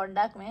කරාම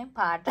පොඩ්ඩක් මේ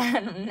පාට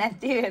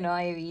නැති වෙනවා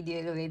මේ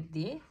වීඩියෝ එක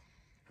වෙද්දී.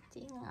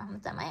 ඉතින් අහම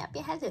තමයි අපි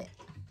හැදුවේ.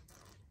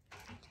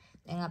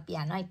 දැන් අපි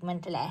යනවා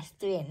ඉක්මනට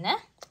ලෑස්ති වෙන්න.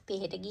 අපි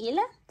හෙට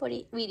ගිහලා පොඩි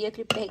වීඩියෝ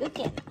ක්ලිප් එකක්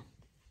කියනවා.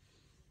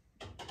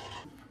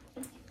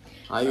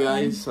 Hi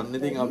guys, ඔන්න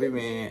ඉතින් අපි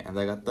මේ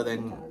ඇඳගත්තා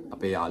දැන්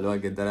අපේ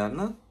යාළුවා ගෙදර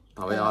යන්න.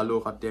 තව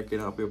යාළුවෝ කට්ටියක්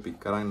එනවා අපිව පික්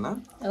කරන්න.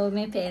 ඔව්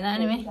මේ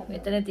පේනානේ මේ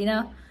මෙතන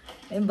තියෙනවා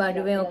මේ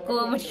බඩු මේ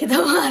ඔක්කොම ටික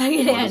තමයි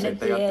අරගෙන යන්න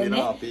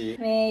තියෙන්නේ.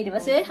 මේ ඊට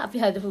පස්සේ අපි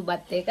හදපු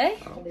බත් එකයි.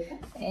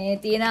 ඒ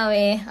තියෙනවා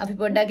මේ අපි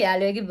පොඩ්ඩක්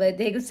යාළුවෙක්ගේ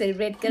බර්ත්ඩේ එක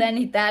සෙලිබ්‍රේට් කරන්න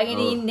හිතාගෙන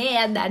ඉන්නේ.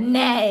 එයා දන්නේ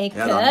නැහැ ඒක.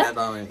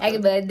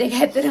 එයාගේ බර්ත්ඩේ එක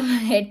ඇත්තටම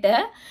හෙට.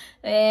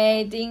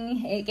 ඉතින්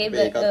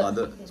ඒකත් අද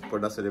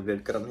පොඩ්ඩක්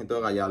සෙලිබ්‍රේට් කරන්න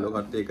හිතුවා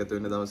යාළුවෝ කට්ටිය එකතු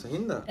වෙන දවසේ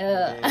හින්දා.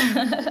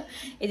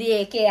 ඉතින්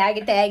ඒකේ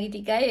එයාගේ තෑගි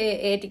ටිකයි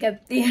ඒ ටිකක්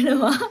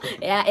තියෙනවා.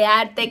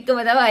 එයාත් එක්කම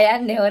තමයි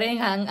යන්නේ. හොරෙන්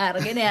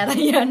අරගෙන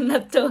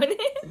යන්නත්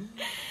ඕනේ.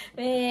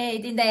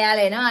 ඉතින් දැන්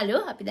යාළුවා එනවලු.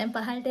 අපි දැන්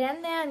පහළට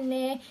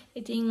යන්නේ.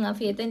 ඉතින්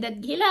අපි එතෙන්ටත්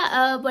ගිහලා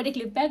පොඩි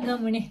ක්ලිප් එකක්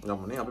ගමුනේ.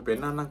 අපි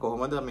පෙන්නන්නම්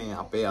කොහොමද මේ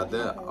අපේ අද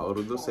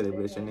අවුරුදු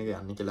සෙලිබ්‍රේෂන් එක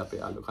යන්නේ කියලා අපේ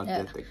යාළුවෝ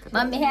කට්ටියත් එක්ක.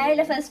 මම මෙහි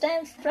ආවිලා ෆස්ට්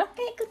ටයිම් ෆ්‍රොක්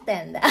එකකුත්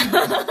ඇඳා.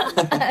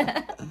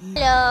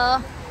 හලෝ.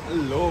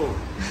 හලෝ.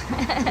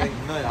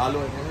 ඉන්න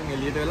යාළුවා එන්නේ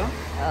එළියට වෙලා.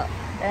 ඔව්.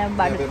 දැන්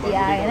බඩු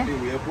තියාගෙන. අපි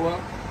උයපුවා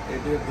ඒ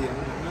ටික තියන්න.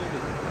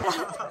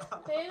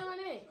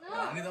 තේරුණානේ.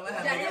 අනේ තමයි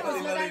හැදෙන්නේ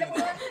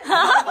කොහොමද?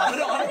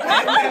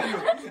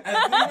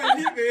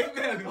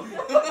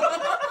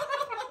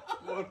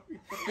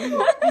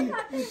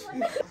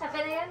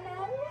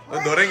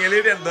 දොරෙන්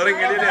එළියට යන්න දොර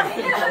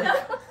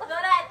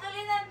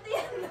ඇතුලේ නම්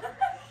තියන්න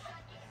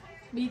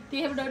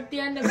බිත්තියේ ඩොට්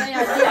තියන්න බෑ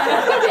අදියා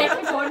ඒක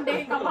ෆොන්ට්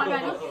එක කපා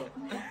ගන්න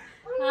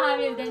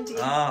ආවේ දැන් ටික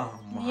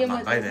මමයි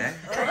නෑ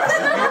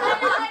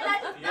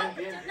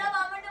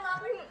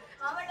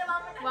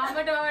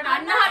වමට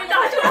අන්න හරි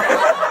තාචු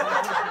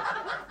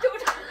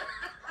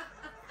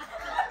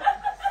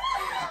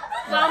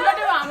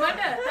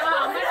වමට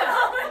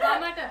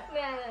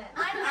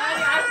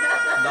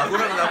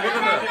දකුණට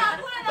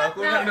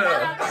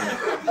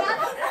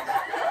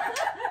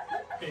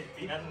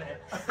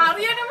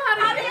හරියටම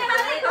අන්න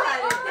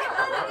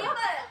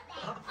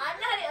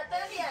හරි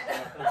අතන තියන්න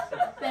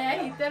තෑ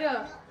හිතර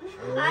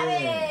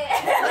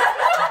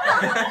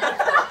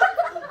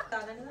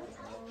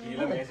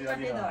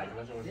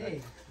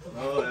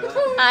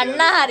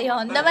අන්න හරි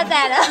හොඳම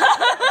තැන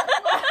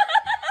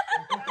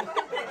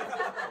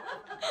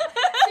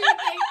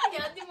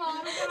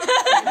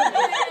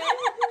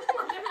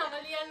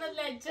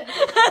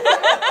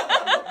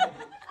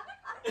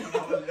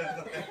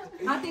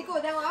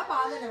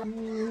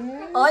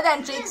Oh, then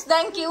tricks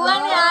then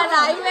Q1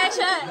 live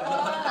version.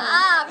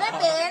 මේ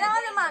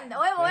පේනවද මන්ද?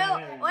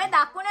 ඔය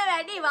දකුණ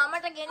වැඩි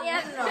වමට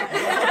ගෙනියන්න ඕන.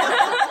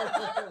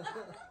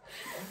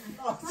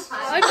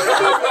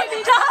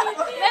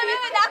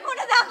 මේ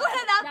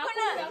දකුණ.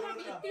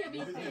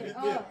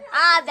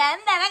 දැන්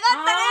දැනගත්තා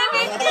නේ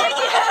පිටිය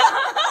කියලා.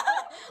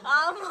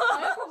 අම්මෝ.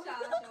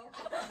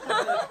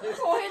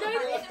 කොහෙද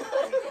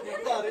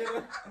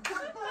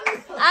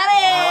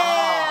අරේ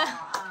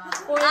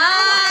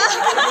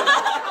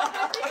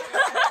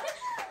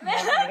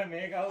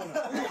මේක වුණා.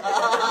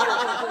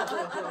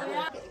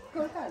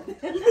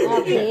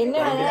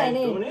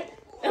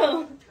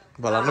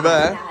 බලන්න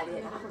බෑ.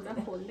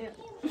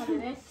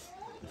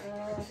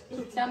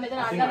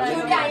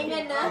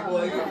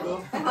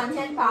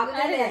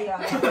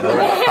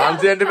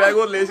 පන්සියන්ට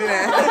බෑගුවොත් ලේසි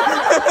නෑ.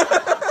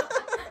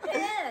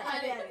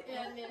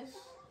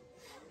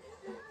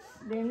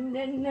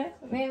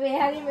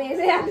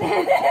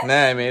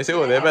 නෑ මේසේ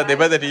හො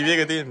දෙපැත්ත ටීවී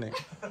එක තියෙන්නේ.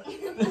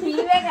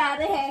 ටීවී එක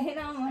අර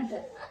හැහෙනවා මට.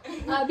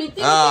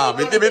 බිත්ති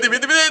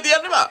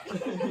තියන්න බා.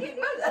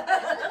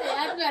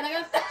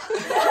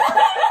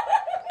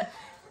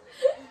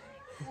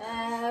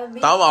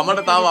 තව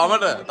වමට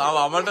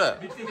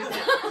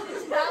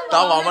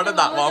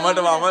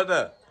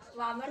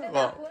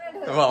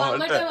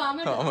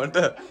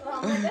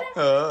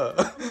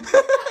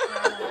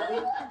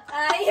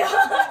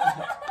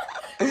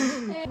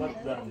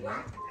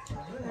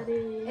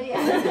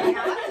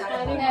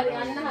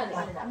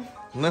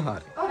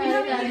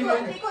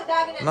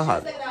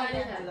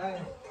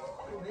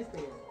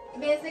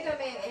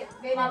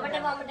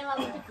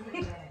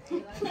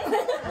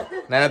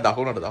නෑ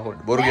දකුණට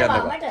බොරු කියන්න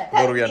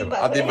එපා.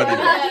 අතින්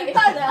බදින්න.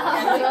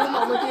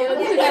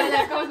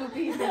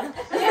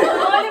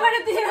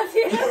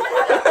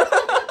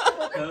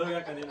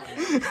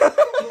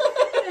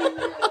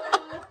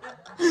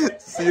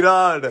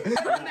 සිරාට.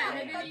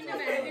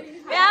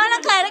 යාන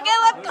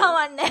කරකෙවත්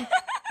කවන්නේ.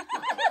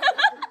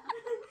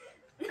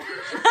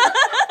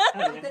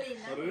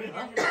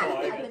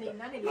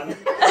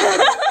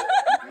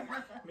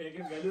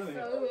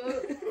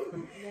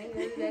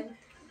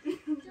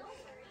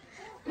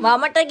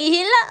 වමට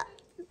ගිහිල්ලා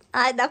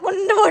ආය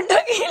දකුණට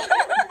පොඩ්ඩක්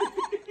ගිහිල්ලා.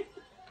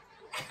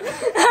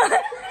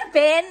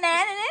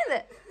 පේන්නේ නැහැ නේද?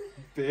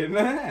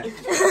 පේන්නේ නැහැ.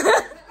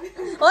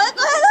 ඔය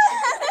කොහෙද?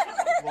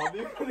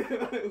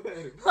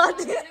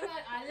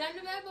 අල්ලන්න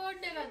බෑ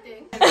බෝඩ් එකත් ඒ.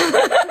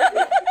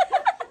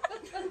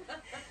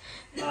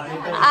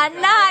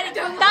 අන්න හරි.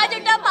 තා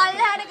චුට්ටක්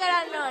පල්ලෙහාට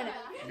කරන්න ඕන.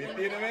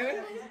 බිත්තිය නෙමෙයි.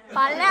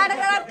 පල්ලෙහාට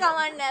කරත්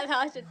කමන්නේ නැහැ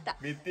තා චුට්ටක්.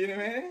 බිත්තිය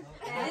නෙමෙයි.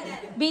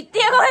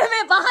 බිත්තිය කොහෙද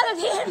මේ පහල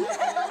තියෙන්නේ?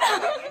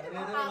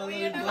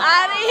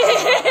 හරි.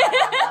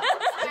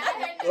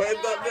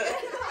 කොහෙන්ද අද?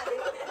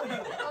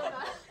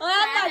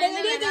 ඔයා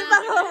කඩගෙඩිය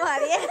තිබ්බා කොහොම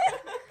හරි.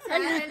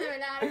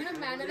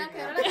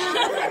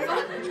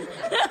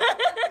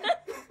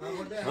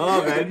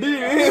 වැඩි.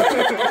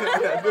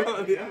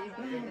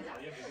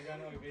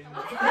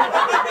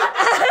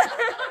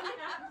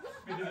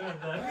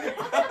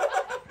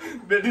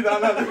 බෙඩි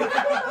දාලා.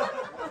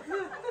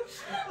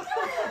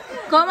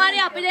 කොහමරි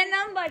අපි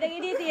දෙන්නම්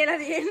බඩගෙඩිය තියලා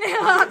තියෙන්නේ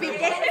අපි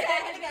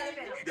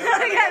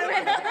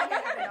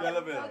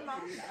ගැලපෙන.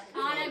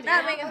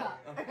 නෑ මේක.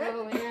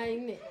 ඔව් එයා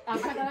ඉන්නේ.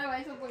 අක්කා තමයි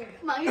වයිස් ඔප්පෝ කරේ.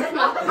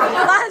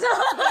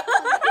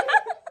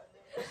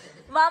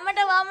 වමට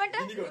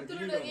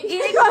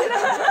ඉනිකොන්න.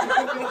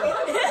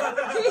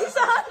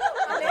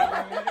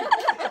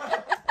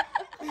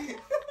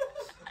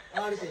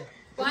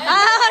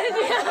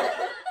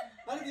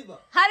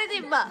 හරි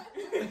තිබ්බා.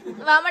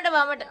 වමට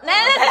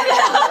නෑ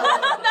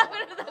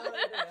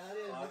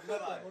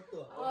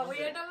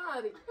ඔයටම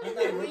හරි.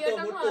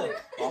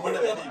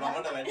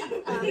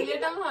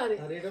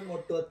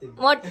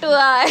 මොට්ටු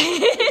ආයි.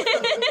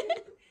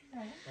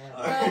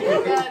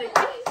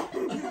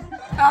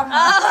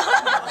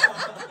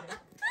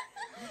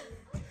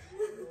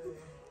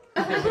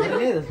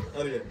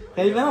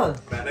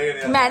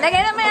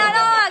 මැනගෙන මේ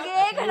යනවා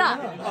ගේකට.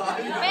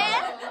 මේ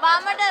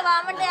වමට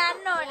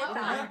යන්න ඕනේ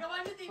තමයි.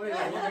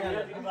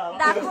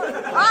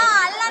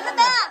 අල්ලන්න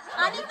බෑ.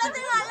 අනිත්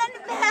පැත්තෙන් අල්ලන්න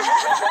බෑ.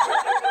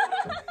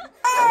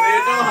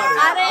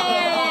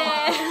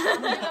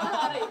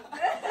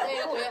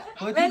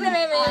 මෙන්න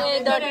මේ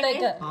ඩොට්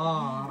එක.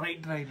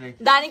 රයිට්.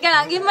 දානික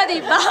ළඟින්ම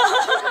තිබ්බා.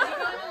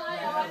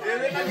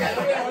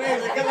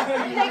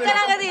 දෙක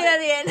ළඟ තියලා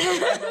තියෙන්නේ.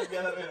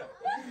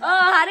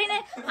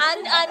 හරිනේ.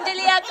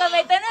 අංජලි අක්කා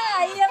මෙතන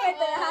අයියා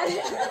මෙතන. හරි.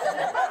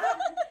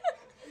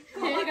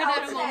 ඒකට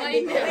අර මම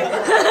ඉන්නේ.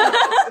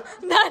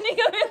 දානික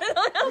මෙතන.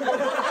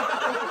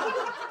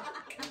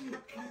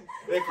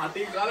 ඒ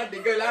කටින් ගාලා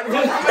ටික වෙලාවට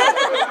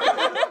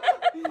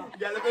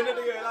ගැලපෙන්න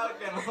ටික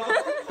වෙලාවක් යනවා.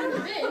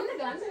 මේ එන්න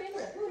ගන්න වෙන්න.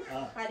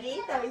 හරි.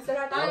 තව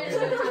ඉස්සරහට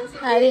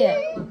හරිය.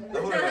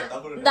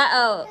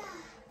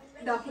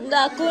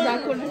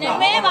 දකුණු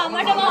නෙමෙයි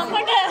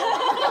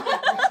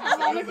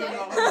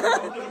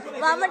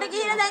වමට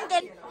ගිහින් දැන්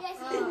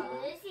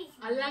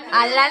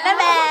අල්ලන්න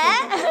බෑ.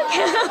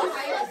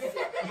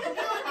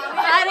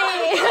 හරි.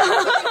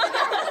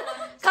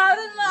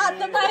 කවුරුත්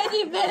අතපය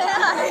තිබ්බේ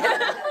නෑ.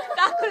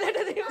 කකුලට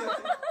තිබ්බා.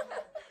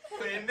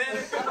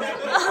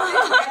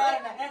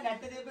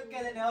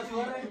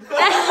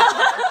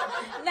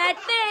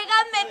 නැට්ටේ එකක්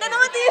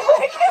මෙතනම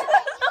තිබ්බා.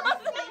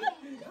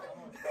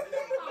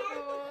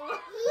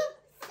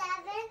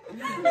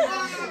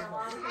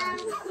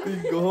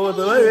 කොහොමද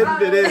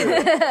වෙන්නේ?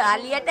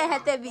 අලියට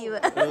හැතැබීව.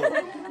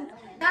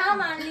 තා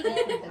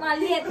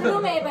මල්ලි එතුරු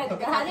මේ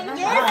පැත්ත. හරිද?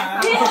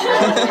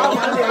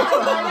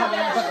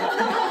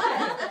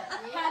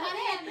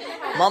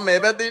 මම මේ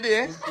පැත්තේ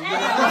හිටියේ.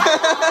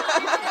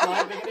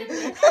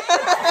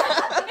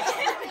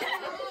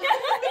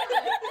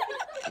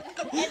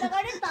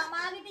 එතකොට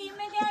තමාගේ ටීම්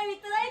එකේ අය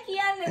විතරයි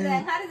කියන්නේ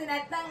දැන්. හරිද?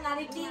 නැත්නම්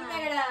අනිත් ටීම්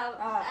එකට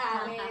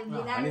මේ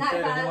දිනන්න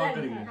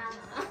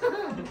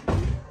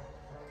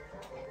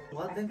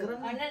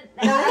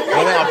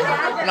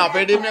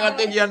අපේ ටීම් එක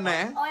කට්ටිය කියන්නේ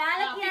නැහැ.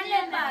 ඔයාලා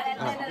කියන්නේ නැහැ.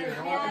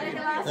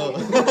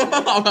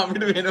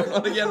 අපිට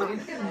වෙනවද කියන්නේ?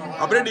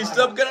 අපිට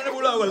ඩිස්ටර්බ් කරන්න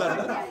පුළුවන්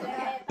ඔයගොල්ලන්ට.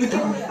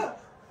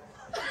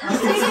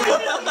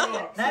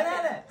 නෑ.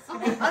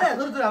 අර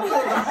දුර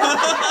අපෝ.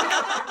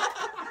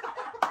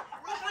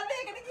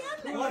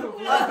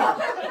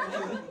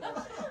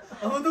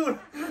 අමුදුර.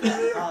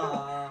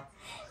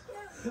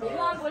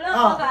 මම බලන්න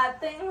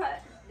ගත්තෙන්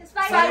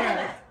ස්පයිඩර්.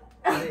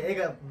 ඒක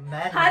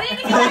මෑන්.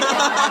 හරිනේ.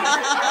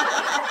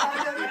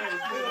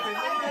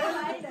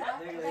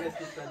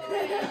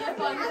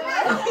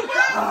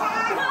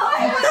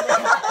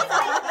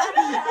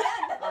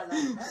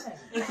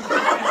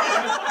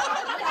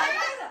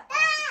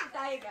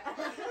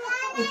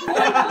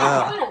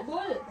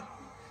 Bowl.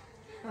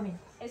 Kami.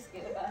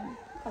 Escape.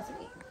 Pasok.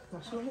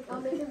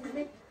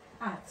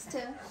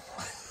 Stir.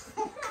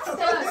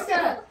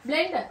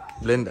 Blender.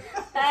 Blender.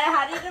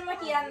 හරියටම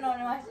කියන්න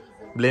ඕනේ මාසි.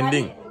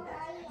 බ්ලෙන්ඩින්.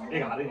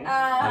 ඒක හරිනේ.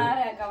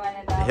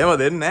 කවන්නේ. එහෙම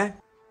දෙන්නේ නැහැ.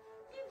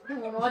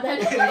 මොනවද?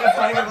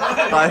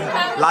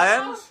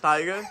 Lion,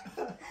 Tiger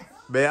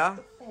Bear?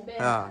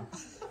 Yeah.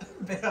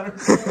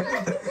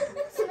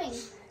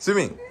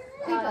 Swimming.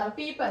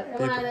 People.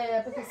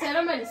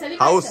 Ceremony. Celebration.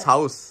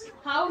 House.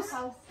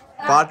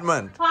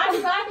 Apartment.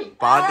 Party.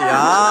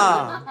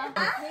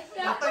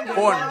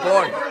 Phone.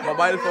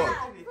 Mobile phone.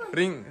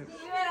 Ring.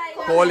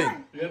 Calling.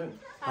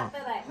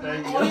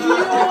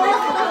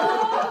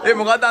 Eh,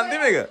 මොකක්ද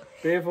අන්තිම එක?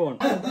 Payphone.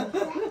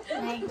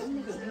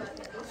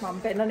 මම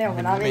පෙන්නනේ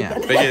ඔහනාවේ මෙයා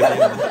පෙකේ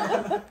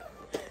තියෙනවා.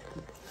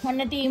 මොන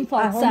ටීම්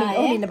ෆොක්ස්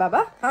ආයේ? ඉන්න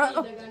බබා.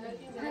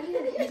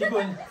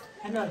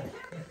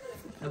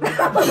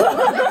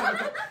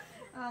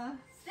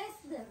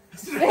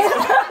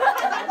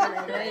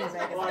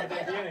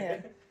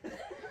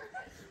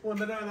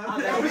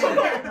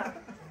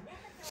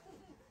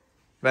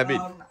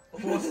 Rabbit.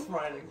 Horse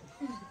riding.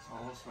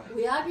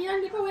 ඔයා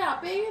කියන්නේ කොහොම ඔය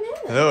අපේ නේද?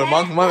 නෝ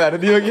මම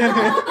වැරදිව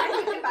කියන්නේ.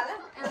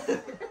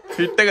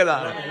 ෆිට් එක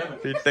දාන්න.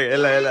 ෆිට් එක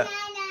එල.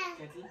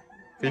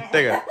 ෆිට්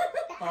එක.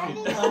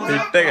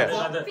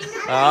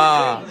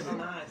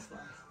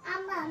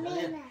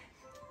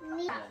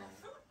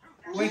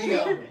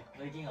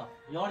 Waking up.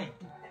 Yawning.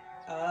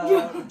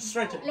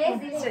 Stretching.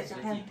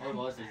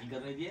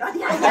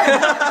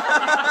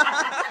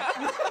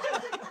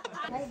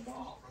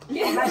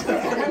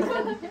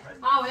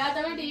 ඔයා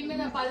තමයි ටීම්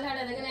එක පල්ලෙහාට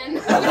ඇදගෙන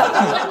යන්නේ.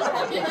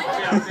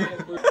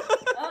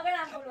 ඕක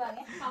නම් පුළුවන්.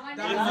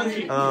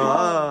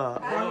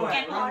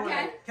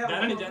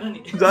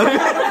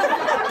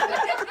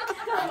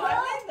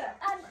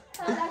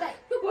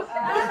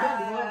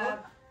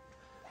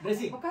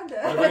 Dressing. මොකද්ද?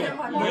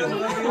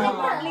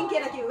 මොඩලින්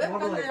කියලා කිව්වේ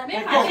මොකද්ද?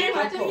 මේ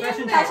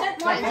fashion fashion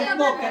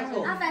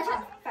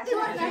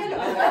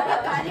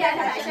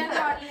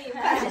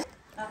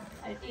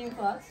team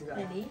fox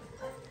ready.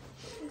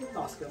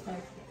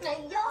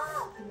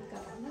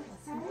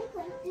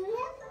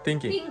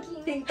 Thinking.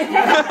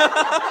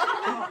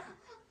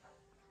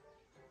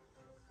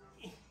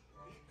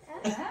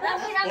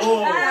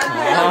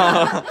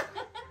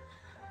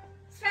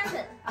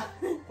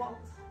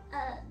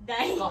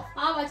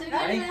 වචන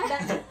කියන්නේ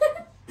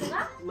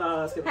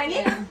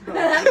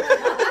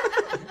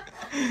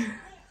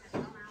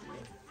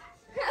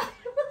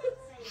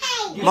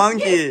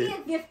Monkey.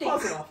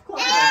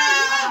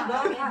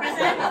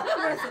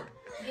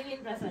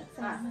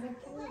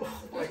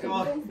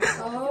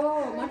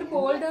 මට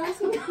pole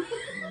dancing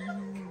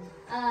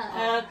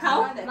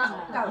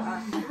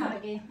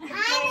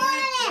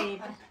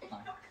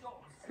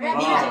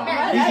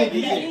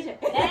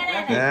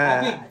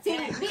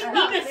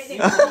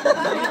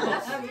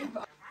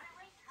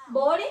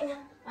Bowling?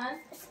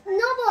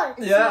 No ball.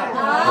 Yeah.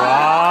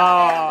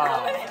 Wow.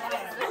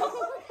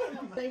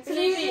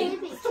 sleeping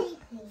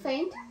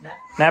Faint.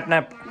 Nap.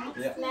 Snap.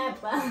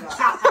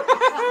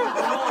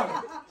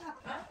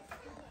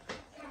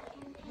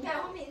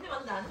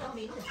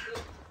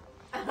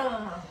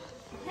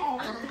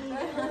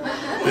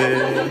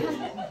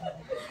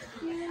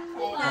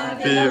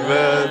 Happy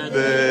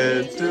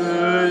birthday to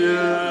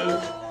you.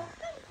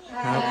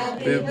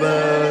 Happy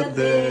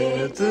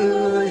birthday to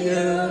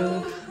you.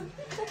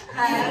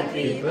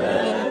 Happy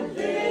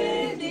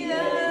birthday,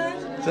 dear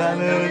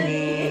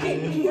Janani.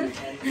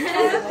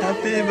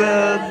 Happy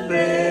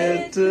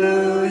birthday to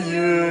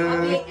you.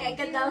 එක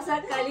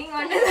දවසක් කලින්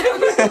වන්න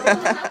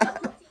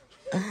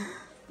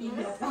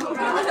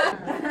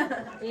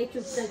ඒ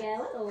චුට්ට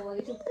ගෑව ඔය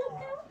වගේ චුට්ට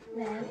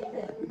නෑ නේද?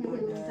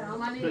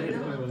 සාමාන්‍ය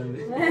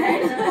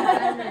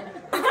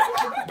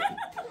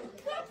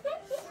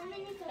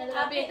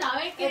අපේ තව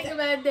එක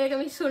බර්ත්ඩේ එක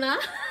මිස් වුණා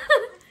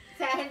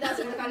සෑහෙන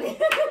දවසකට කලින්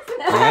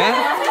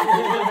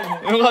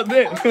මොකද්ද?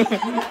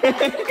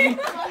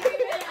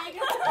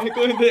 ඒ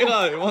කොහෙන්ද ඒක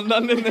ආවේ? මන්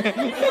දන්නේ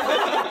නැහැ.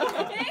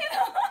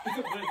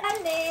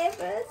 අනේ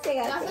බස් එක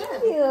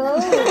යෝ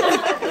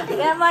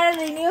මම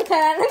රිනියු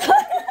කරන්න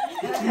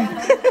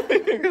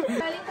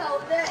කලින්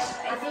කවුද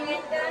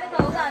එස්ටිමේට් කරන්න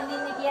කවුද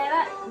අඳින්නේ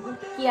කියලා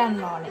කියන්න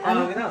ඕනේ.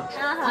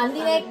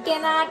 අඳින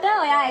එක්කෙනාට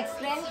ඔයා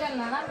එක්ස්ප්ලেইন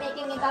කරනවා නම්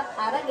මේකෙන් එකක්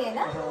අරගෙන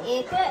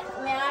ඒක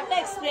මෙයාට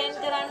එක්ස්ප්ලেইන්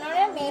කරන්න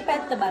ඕනේ මේ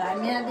පැත්ත බලන්න.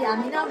 මෙයාදී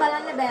අඳිනවා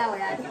බලන්න බෑ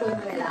ඔයාට කොයි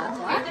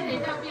වෙලාවකවත්.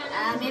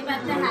 මේ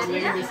පැත්ත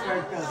හරියට ඒක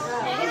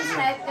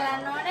ඩිස්ක්‍රයිබ්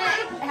කරන්න ඕනේ.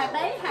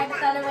 හැබැයි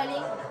හැඩතල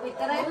වලින්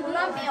විතරයි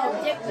පුළුවන් මේ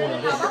ඔබ්ජෙක්ට් වලින්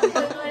තමයි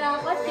කොයි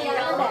වෙලාවකවත් තියන්න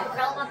බෑ.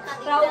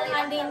 රවුම්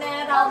අඳින්න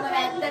රවුම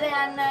වැත්තට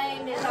යන්න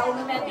ඉන්නේ රවුම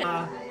වැත්තට.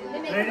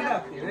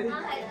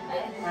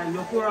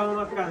 ලොකු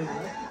රවුමක් ගන්න.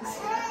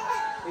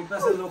 ඊට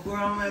පස්සේ ලොකු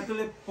රවුම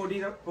ඇතුලේ පොඩි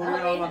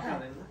රවුමක්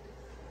ගන්න.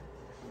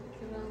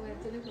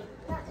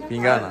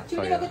 පිංගාන.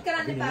 චුටි ලොකුත්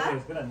කරන්න එපා.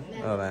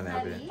 ඔව් නෑ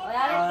අපි.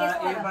 ඔයාලා ගෙස්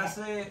ඊට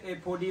පස්සේ ඒ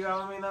පොඩි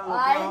රවුමේ නම්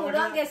ඔයාලා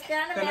පුළුවන් ගෙස්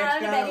කරන්න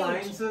මෙයාලට බැරි.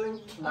 ලයින්ස්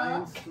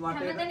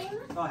වටේ.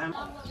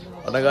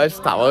 අද guys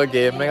තව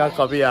ගේම් එකක්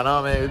අපි යනවා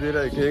මේ විදිහට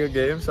එක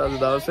ගේම්ස් අද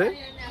දවසේ.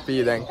 අපි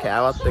දැන්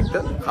කෑවත් එක්ක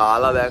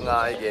කාලා දැන්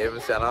ආයි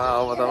ගේම්ස්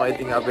යනවාම තමයි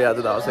ඉතින් අපි අද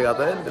දවසේ ගත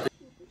වෙන්නේ.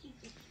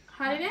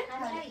 හරිනේ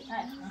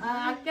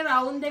අක්ක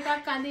රවුන්ඩ්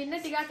එකක් අඳින්න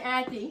ටිකක්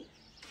ඈතින්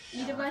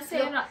ඊට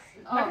පස්සේ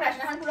මට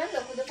ප්‍රශ්න අහන්න පුළුවන්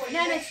ලොකුද පොඩිද?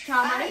 නෑ නෑ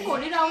සාමාන්‍ය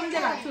පොඩි රවුන්ඩ්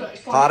එකක්.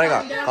 කාර්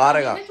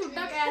එකක්.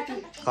 චුට්ටක් ඈතින්.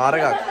 කාර්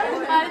එකක්.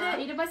 හරිද?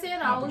 ඊට පස්සේ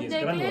රවුන්ඩ්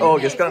එකේ ඔව්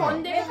ගෙස් කරන්න. ෆොන්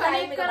දෙක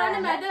කනෙක්ට් කරන්න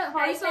මැද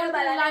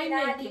හොරිසොන්ටල් ලයින්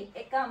එකේ.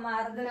 එක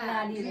මාර්ග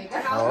නාඩිය දෙක.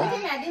 රවුන්ඩ්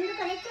එකේ මැදින්ද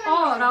කනෙක්ට් කරන්නේ?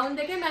 ඔව් රවුන්ඩ්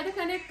එකේ මැද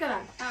කනෙක්ට්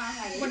කරන්න.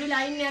 හරි. පොඩි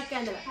ලයින් එකක්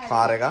ඇඳලා.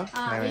 කාර් එකක්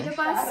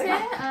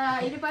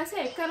ඊට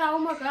පස්සේ එක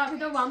රවුමක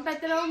අපිට වම්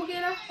පැත්තේ රවුම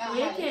කියලා.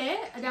 ඒකේ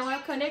දැන් ඔය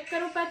කනෙක්ට්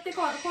කරපු පැත්තේ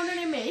කොන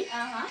නෙමෙයි.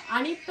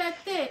 අනිත්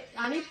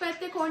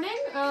පැත්තේ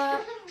කොනෙන්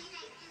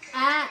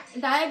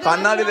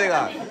කන්නාඩි දෙක.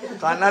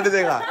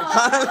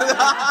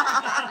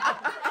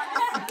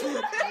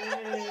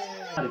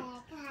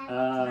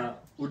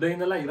 උඩ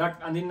ඉඳලා ඉරක්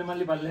අඳින්න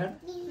මල්ලි පල්ලෙහාට.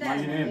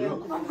 මල්ලි නෙමෙයි බ්‍රෝ.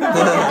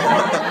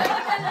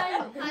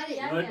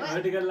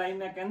 vertical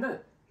line එකක් ඇඳද?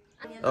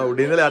 ඔව් උඩ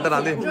ඉඳලා යට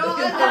රඳින්න.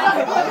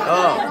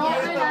 ඔව්.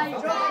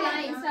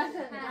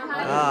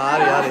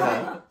 හරි.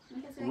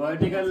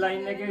 vertical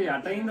line එකේ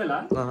යට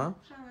ඉඳලා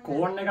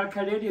කෝන් එකක්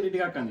හැදෙට ඉරි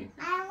ටිකක් අඳින්න.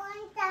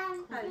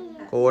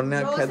 කෝන්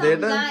එකක්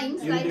හැදෙට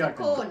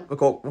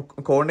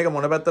කෝන් එක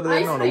මොන පැත්තටද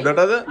දෙන්න ඕන?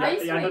 උඩටද?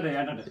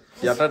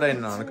 යටට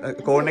එන්න ඕන.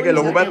 කෝන් එකේ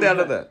ලොකු පැත්ත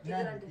යටද?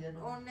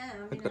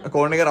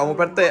 කෝන් එකේ රවුම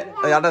පැත්ත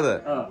යටද?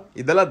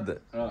 ඉදලද්ද?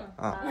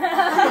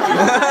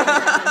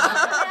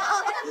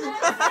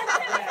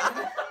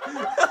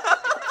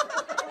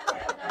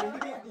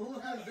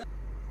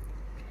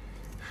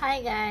 Hi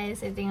guys,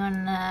 ඉතින්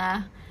ඔන්න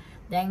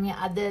දැන්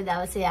අද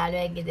දවසේ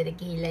යාළුවෙක් ගෙදර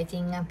ගිහිල්ලා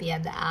ඉතින් අපි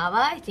අද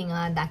ආවා. ඉතින්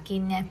ඔයා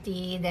දකින්න ඇති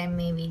දැන්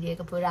මේ වීඩියෝ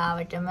එක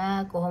පුරාවටම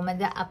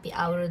කොහොමද අපි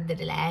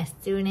අවුරුද්දට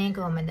ලෑස්ති වුණේ,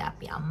 කොහොමද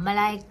අපි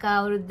අම්මලා එක්ක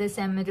අවුරුද්ද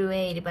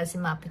සැමරුවේ, ඊට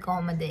පස්සේම අපි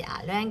කොහොමද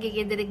යාළුවන්ගේ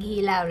ගෙදර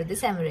ගිහිල්ලා අවුරුද්ද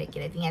සැමරුවේ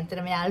කියලා. ඉතින්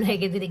ඇත්තටම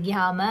යාළුවෙක් ගෙදර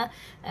ගියාම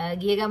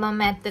ගිය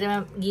ගමම්ම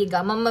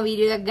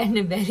වීඩියෝ එකක්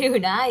ගන්න බැරි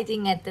වුණා.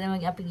 ඉතින් ඇත්තටම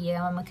අපි ගිය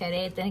ගමම්ම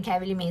කරේ එතන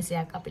කැවිලි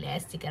මේසයක් අපි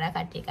ලෑස්ති කරා.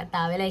 කට්ටිය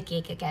කතා වෙලා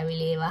එක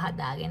කැවිලි ඒවා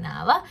හදාගෙන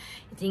ආවා.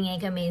 ඉතින්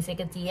ඒක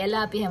මේසෙක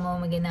තියලා අපි හැමෝම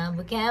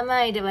ගෙනාවු කෑම.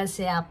 ඊට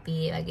පස්සේ අපි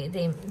වගේ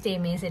තේ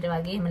මේසෙට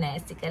වගේ එහෙම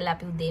ලෑස්ති කරලා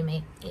අපි උදේ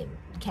මේ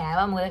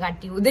කෑවා. මොකද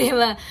කට්ටිය උදේම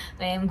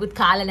මුකුත්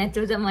කාලා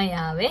නැතුව තමයි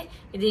ආවේ.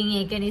 ඉතින්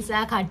ඒක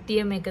නිසා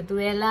කට්ටියම එකතු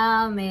වෙලා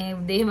මේ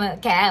උදේම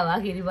කෑවා.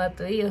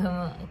 කිරිබතුයි ඔහොම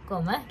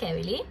ඔක්කොම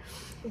කැවිලි.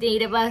 ඉතින්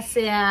ඊට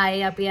පස්සේ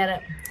ආයේ අපි අර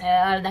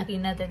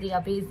දකින්නත් ඇති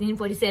අපි ඉතින්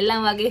පොඩි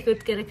සෙල්ලම් වගේ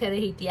කුත් කර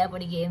හිටියා.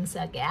 පොඩි ගේම්ස්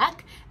වගේක්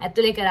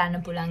ඇතුලේ කරන්න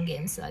පුළුවන්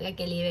ගේම්ස් වගේ.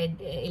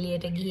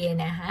 එළියට ගියේ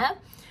නැහැ.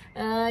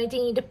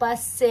 ඉතින් ඊට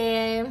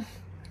පස්සේ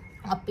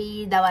අපි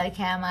දවල්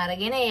කෑම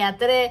අරගෙන ඒ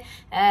අතරේ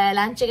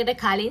ලන්ච් එකට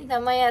කලින්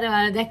තමයි අර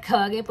වල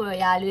දැක්කා වගේ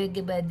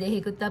යාළුවෙක්ගේ බර්ත්ඩේ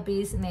එකකුත් අපි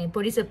මේ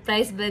පොඩි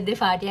සර්ප්‍රයිස්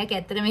බර්ත්ඩේ පාටියක්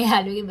ඇත්තට මේ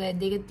යාළුවෙගේ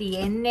බර්ත්ඩේ එක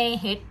තියෙන්නේ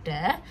හෙට.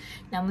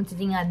 නමුත්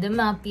ඉතින් අදම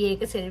අපි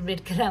ඒක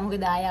සෙලිබ්‍රේට් කරා.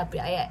 මොකද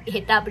ආයේ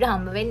හෙට අපිට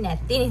හම්බ වෙන්නේ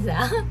නැති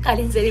නිසා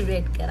කලින්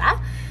සෙලිබ්‍රේට් කරා.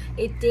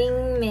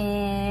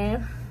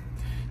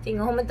 ඉතින්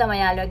ඔහොම තමයි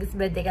යාළුවගේ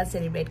බර්ත්ඩේ එක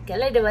සෙලිබ්‍රේට්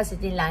කළා. ඊට පස්සේ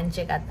ඉතින් ලන්ච්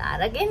එකත්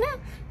අරගෙන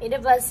ඊට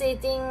පස්සේ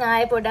ඉතින්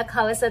ආයේ පොඩක්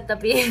හවසත්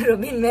අපි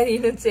රොබින්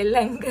මැරිනුත්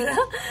සෙල්ලම්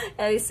කරා.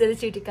 ඉස්සර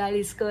චුටි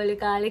කාලේ ඉස්කෝලේ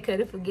කාලේ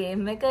කරපු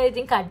ගේම් එක.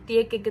 ඉතින්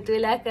කට්ටියක් එකතු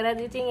වෙලා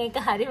කරද්දි ඉතින් ඒක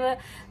හරිම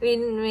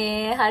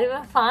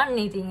ෆන්.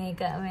 ඉතින්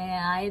ඒක මේ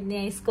ආයෙත්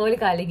නේ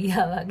ඉස්කෝලේ කාලේ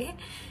ගියා වගේ.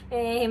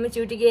 එහෙම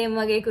චුටි ගේම්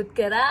වගේකුත්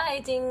කරා.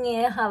 ඉතින්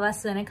හවස්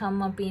වෙනකම්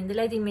අපි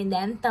ඉඳලා ඉතින් මේ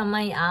දැන්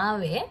තමයි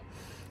ආවේ.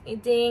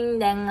 ඉතින්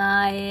දැන්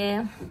ආයේ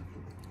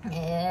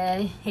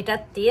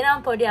හෙටත්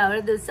තියෙනවා පොඩි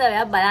අවුරුදු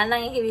උත්සවයක්. බලන්න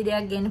ඒක වීඩියෝ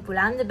එකක් ගේන්න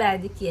පුළුවන්ද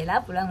බෑද කියලා.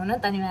 පුළුවන්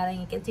වුණොත්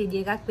අනිවාර්යෙන් ඒක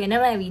වීඩියෝ එකක්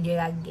වෙනම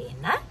වීඩියෝ එකක්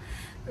ගේන්න.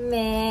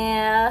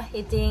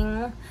 ඉතින්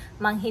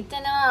මං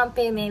හිතනවා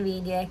අපේ මේ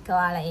වීඩියෝ එක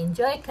ඔයාලා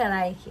එන්ජොයි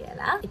කරයි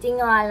කියලා. ඉතින්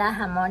ඔයාලා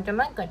හැමෝටම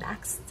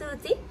ගොඩක්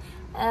ස්තුතියි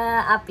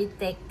අපිත්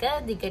එක්ක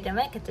දිගටම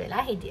එකතු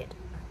වෙලා හිටියට.